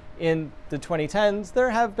well. In the 2010s, there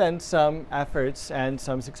have been some efforts and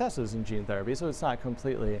some successes in gene therapy, so it's not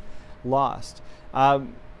completely lost.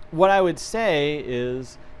 What I would say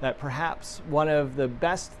is that perhaps one of the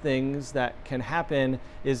best things that can happen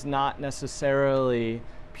is not necessarily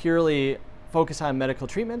purely focus on medical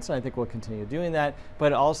treatments, and I think we'll continue doing that,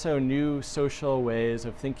 but also new social ways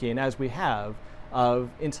of thinking, as we have, of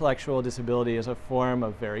intellectual disability as a form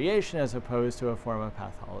of variation as opposed to a form of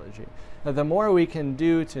pathology. Now, the more we can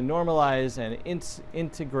do to normalize and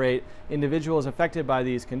integrate individuals affected by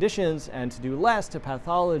these conditions and to do less to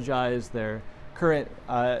pathologize their current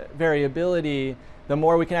variability, the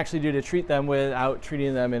more we can actually do to treat them without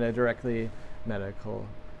treating them in a directly medical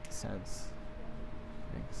sense.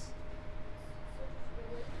 Thanks. So just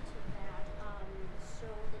related to that, so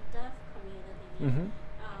the deaf community,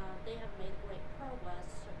 they have made great progress,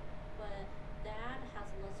 but that has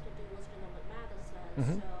less to do with genomic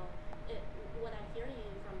medicine. So what I hear you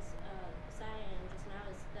from saying just now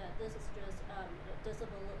is that this is just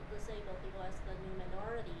disabled people as the new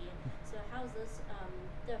minority. So how is this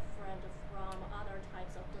different from other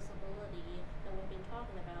types of disability that we've been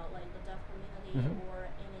talking about, like the deaf community or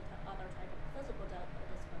any other type of physical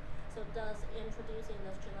disability? So does introducing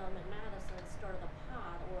this genomic medicine start the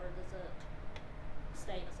pot, or does it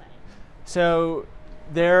stay the same? So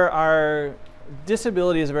there are,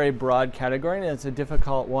 disability is a very broad category, and it's a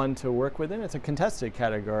difficult one to work within. It's a contested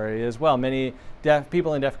category as well. Many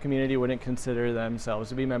people in deaf community wouldn't consider themselves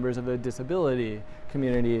to be members of the disability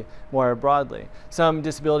community more broadly. Some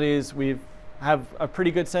disabilities we have a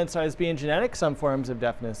pretty good sense as being genetic. Some forms of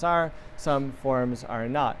deafness are, some forms are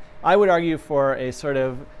not. I would argue for a sort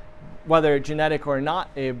of, whether genetic or not,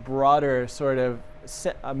 a broader sort of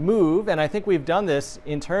move, and I think we've done this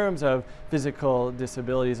in terms of physical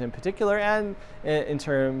disabilities in particular and in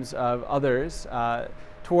terms of others,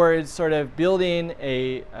 towards sort of building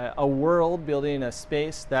a world, building a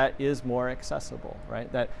space that is more accessible,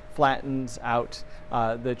 right? That flattens out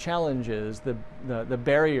the challenges, the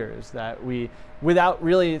barriers that we, without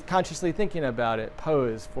really consciously thinking about it,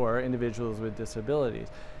 pose for individuals with disabilities.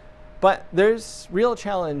 But there's real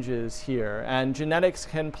challenges here, and genetics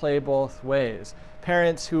can play both ways.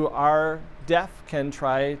 Parents who are deaf can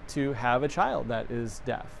try to have a child that is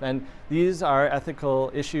deaf. And these are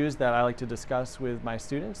ethical issues that I like to discuss with my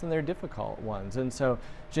students, and they're difficult ones. And so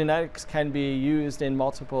genetics can be used in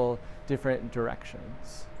multiple different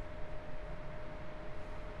directions.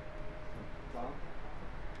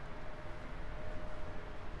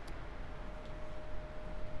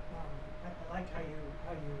 I like how you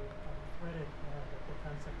threaded the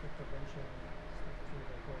concept of prevention through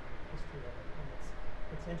the whole history of it, and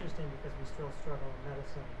it's interesting because we still struggle in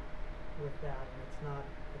medicine with that, and it's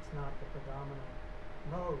not the predominant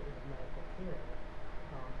mode of medical care,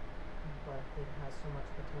 but it has so much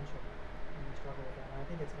potential, and we struggle with that. And I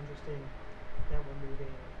think it's interesting that we're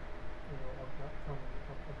moving, from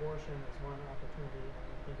abortion as one opportunity, and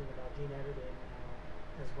we're thinking about gene editing now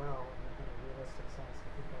as well in a realistic sense. I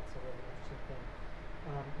think that's a really interesting thing.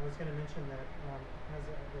 I was going to mention that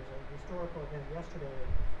there's a historical event yesterday.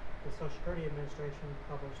 The Social Security Administration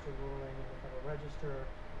published a ruling in the Federal Register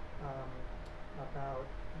about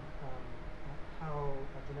how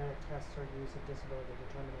genetic tests are used in disability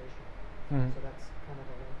determination. So that's kind of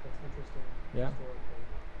a link that's interesting historically.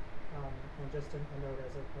 And just a note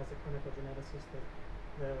as a clinical geneticist,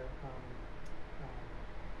 that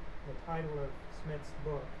the title of Smith's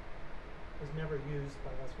book is never used by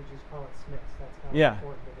us. We just call it Smith's. That's how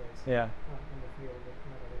important it is in the field that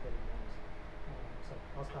not everybody knows. So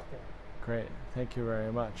I'll stop there. Great. Thank you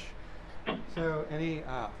very much. So any...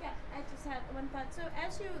 Yeah, I just had one thought. So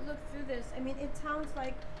as you look through this, I mean, it sounds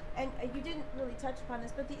like, and you didn't really touch upon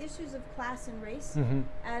this, but the issues of class and race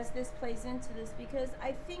as this plays into this, because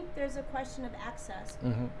I think there's a question of access.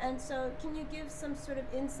 And so can you give some sort of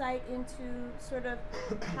insight into sort of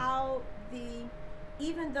how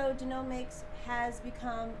even though genomics has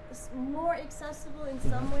become more accessible in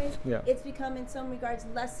some ways, it's become in some regards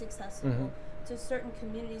less accessible to certain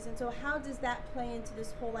communities. And so how does that play into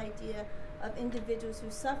this whole idea of individuals who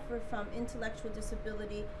suffer from intellectual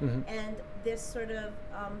disability and this sort of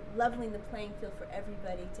leveling the playing field for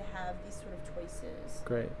everybody to have these sort of choices.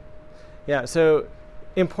 Great. Yeah, so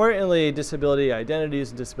importantly, disability identities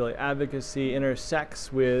and disability advocacy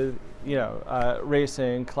intersects with, race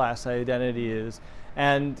and class identities.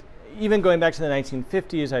 And even going back to the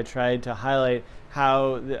 1950s, I tried to highlight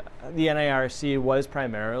how the NHGRI was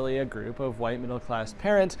primarily a group of white middle-class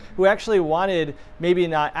parents who actually wanted, maybe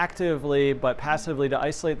not actively, but passively, to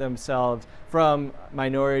isolate themselves from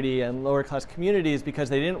minority and lower-class communities because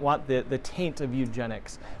they didn't want the taint of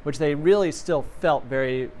eugenics, which they really still felt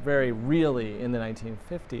very, very really in the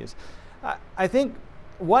 1950s. I think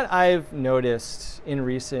what I've noticed in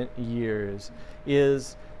recent years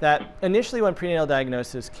is that initially when prenatal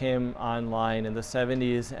diagnosis came online in the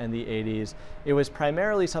 70s and the 80s, it was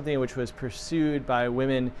primarily something which was pursued by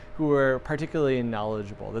women who were particularly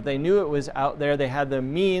knowledgeable, that they knew it was out there, they had the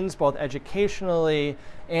means, both educationally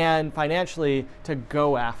and financially, to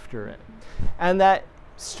go after it. And that,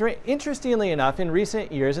 interestingly enough, in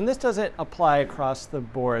recent years, and this doesn't apply across the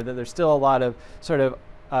board, that there's still a lot of sort of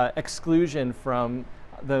exclusion from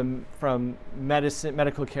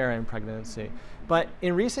medical care and pregnancy. But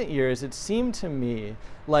in recent years, it seemed to me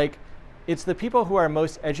like it's the people who are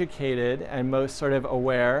most educated and most sort of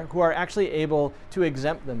aware who are actually able to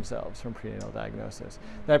exempt themselves from prenatal diagnosis.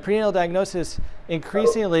 That prenatal diagnosis,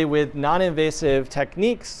 increasingly with non-invasive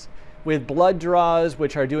techniques, with blood draws,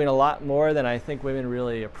 which are doing a lot more than I think women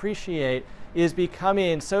really appreciate, is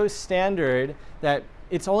becoming so standard that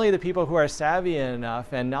it's only the people who are savvy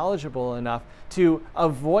enough and knowledgeable enough to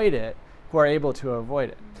avoid it who are able to avoid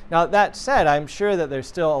it. Now, that said, I'm sure that there's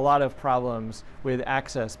still a lot of problems with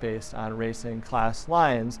access based on race and class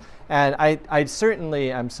lines, and I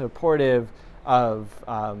certainly am supportive of,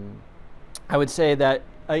 I would say that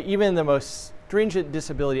even the most stringent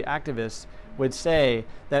disability activists would say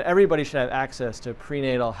that everybody should have access to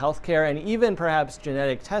prenatal health care and even perhaps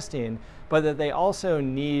genetic testing, but that they also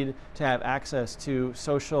need to have access to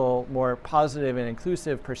social, more positive and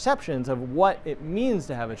inclusive perceptions of what it means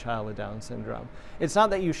to have a child with Down syndrome. It's not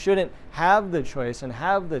that you shouldn't have the choice and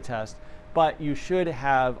have the test, but you should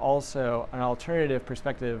have also an alternative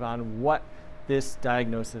perspective on what this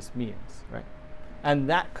diagnosis means, right? And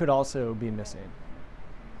that could also be missing.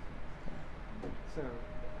 So,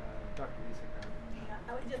 Dr. Isaka. Yeah,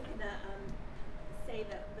 I was just going to say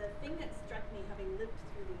that the thing that struck me, having lived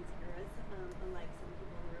through these eras, unlike some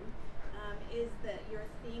people in the room, is that your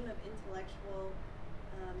theme of intellectual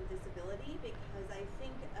disability, because I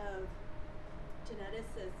think of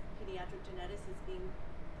geneticists, pediatric geneticists, being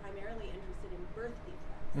primarily interested in birth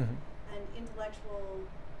defects. And intellectual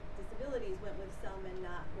disabilities went with some and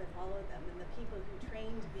not with all of them. And the people who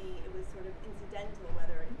trained me, it was sort of incidental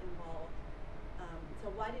whether it involved. So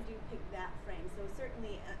why did you pick that frame? So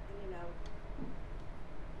certainly,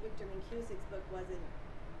 Victor Mincusick's book wasn't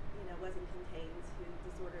contained to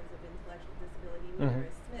disorders of intellectual disability, neither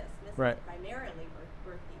is Smith's. Smith's is primarily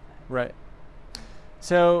birth defects. Right.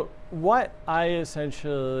 So what I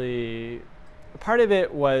essentially, part of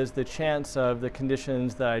it was the chance of the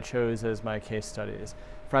conditions that I chose as my case studies.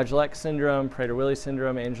 Fragile X syndrome, Prader-Willi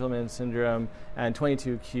syndrome, Angelman syndrome, and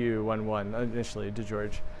 22q11, initially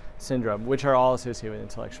DeGeorge syndrome, which are all associated with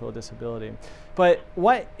intellectual disability. But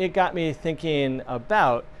what it got me thinking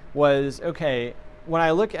about was, okay, when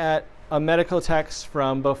I look at a medical text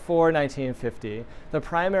from before 1950, the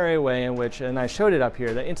primary way in which, and I showed it up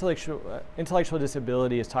here, that intellectual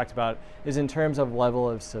disability is talked about is in terms of level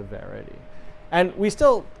of severity. And we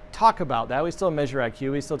still talk about that. We still measure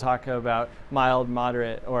IQ. We still talk about mild,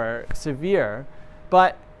 moderate, or severe.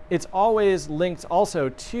 But it's always linked also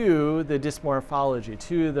to the dysmorphology,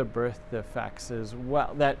 to the birth defects as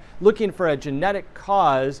well. That looking for a genetic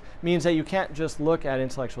cause means that you can't just look at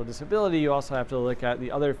intellectual disability, you also have to look at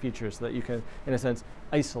the other features so that you can, in a sense,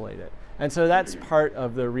 isolate it. And so that's part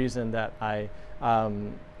of the reason that I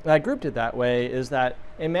grouped it that way, is that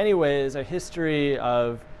in many ways a history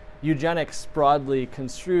of eugenics broadly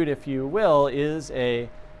construed, if you will, is a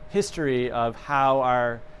history of how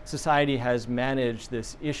our society has managed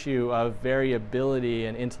this issue of variability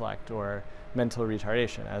in intellect, or mental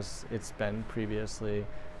retardation, as it's been previously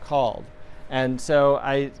called. And so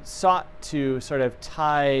I sought to sort of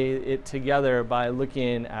tie it together by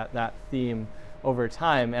looking at that theme over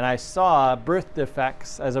time. And I saw birth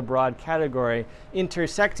defects as a broad category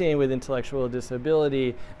intersecting with intellectual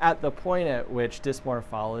disability at the point at which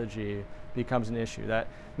dysmorphology becomes an issue. That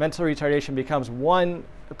mental retardation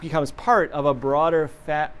becomes part of a broader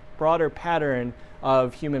pattern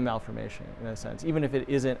of human malformation, in a sense, even if it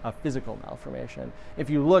isn't a physical malformation. If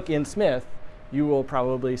you look in Smith, you will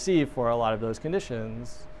probably see for a lot of those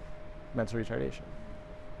conditions mental retardation.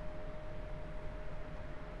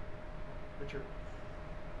 Richard.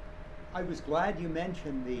 I was glad you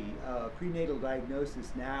mentioned the prenatal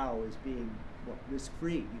diagnosis now as being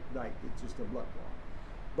risk-free, like it's just a blood draw.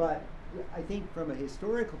 But I think from a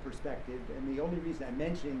historical perspective, and the only reason I'm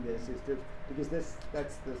mentioning this is because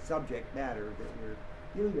that's the subject matter that we're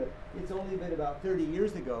dealing with. It's only been about 30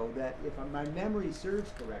 years ago that, if my memory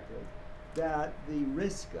serves correctly, that the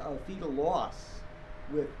risk of fetal loss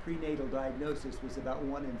with prenatal diagnosis was about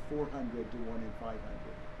 1 in 400 to 1 in 500.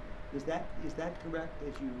 Is that correct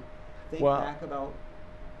as you think back about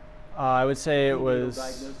I would say it was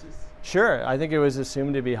diagnosis? Sure, I think it was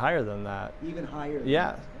assumed to be higher than that. Even higher than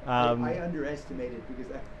yeah. that. I underestimated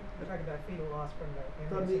because we're talking about fetal loss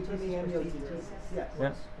from the amniocentesis. Yes.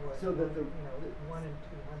 Yeah. So the 1 in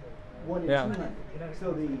 200. 1 in Yeah. 200.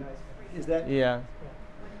 So is that yeah.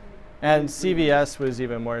 And CVS was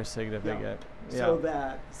even more significant. Yeah. So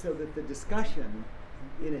that the discussion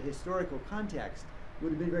in a historical context would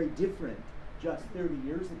have been very different just 30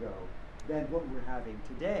 years ago than what we're having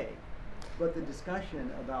today. But the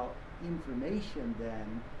discussion about information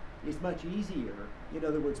then is much easier. In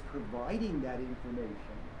other words, providing that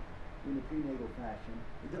information in a prenatal fashion.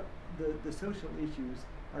 The social issues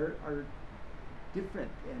are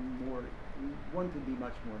different and more, one could be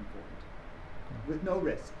much more important with no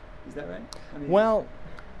risk. Is that right? I mean, well,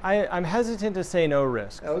 I'm hesitant to say no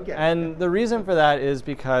risk. Okay. And the reason for that is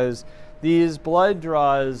because these blood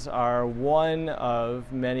draws are one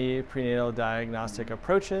of many prenatal diagnostic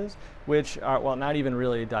approaches, which are, well, not even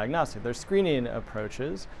really diagnostic. They're screening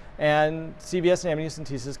approaches. And CVS and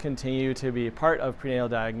amniocentesis continue to be part of prenatal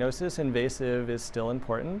diagnosis. Invasive is still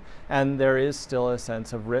important, and there is still a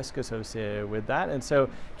sense of risk associated with that. And so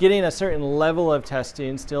getting a certain level of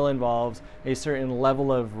testing still involves a certain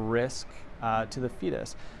level of risk to the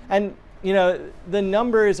fetus. And you know, the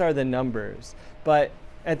numbers are the numbers, but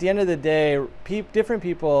at the end of the day, different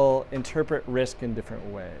people interpret risk in different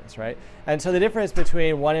ways, right? And so the difference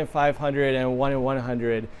between 1 in 500 and 1 in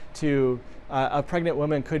 100 to a pregnant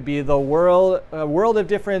woman could be a world of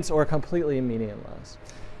difference or completely meaningless.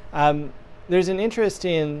 There's an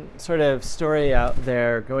interesting sort of story out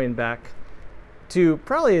there going back to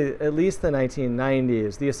probably at least the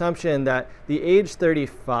 1990s, the assumption that the age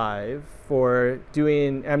 35 for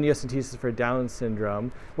doing amniocentesis for Down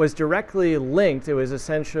syndrome was directly linked, it was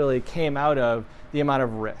essentially came out of the amount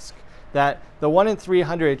of risk. That the 1 in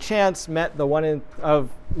 300 chance met the of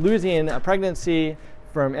losing a pregnancy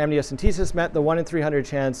from amniocentesis met the 1 in 300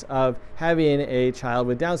 chance of having a child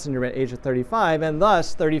with Down syndrome at age of 35, and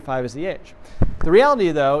thus 35 is the age. The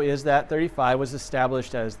reality, though, is that 35 was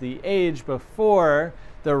established as the age before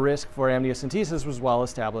the risk for amniocentesis was well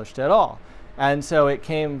established at all. And so it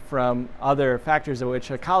came from other factors of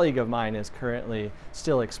which a colleague of mine is currently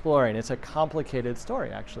still exploring. It's a complicated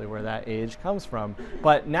story, actually, where that age comes from.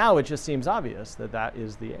 But now it just seems obvious that that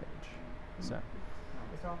is the age. So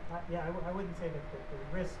yeah, I wouldn't say that the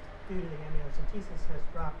risk due to the amniocentesis has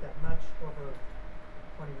dropped that much over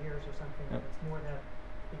 20 years or something. Yep. It's more that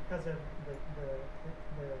because of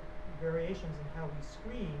the variations in how we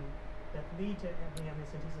screen that lead to the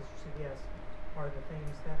amniocentesis or CVS are the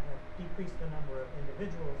things that have decreased the number of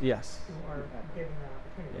individuals who are given that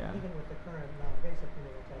opportunity. Yeah. Even with the current non-invasive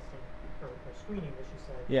prenatal testing or screening, as you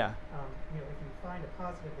said, you know, if you find a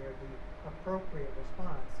positive there, the appropriate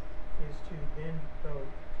response is to then go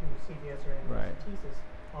to CVS or amniocentesis,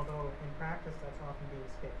 although in practice that's often being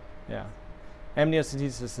skipped. Yeah.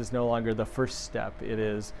 Amniocentesis is no longer the first step. It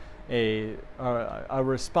is a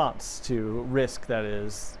response to risk that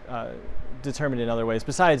is determined in other ways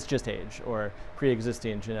besides just age or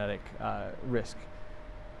pre-existing genetic risk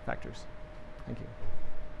factors. Thank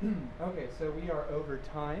you. Okay, so we are over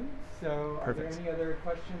time. So Perfect. Are there any other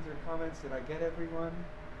questions or comments? Did I get everyone?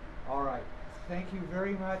 All right. Thank you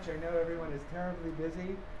very much. I know everyone is terribly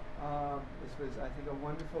busy. This was, I think, a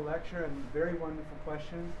wonderful lecture and very wonderful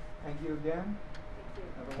questions. Thank you again.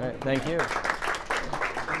 All right, thank you.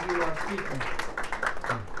 Thank you, our speaker.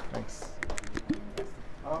 Thanks.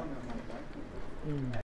 Oh, no, no, no.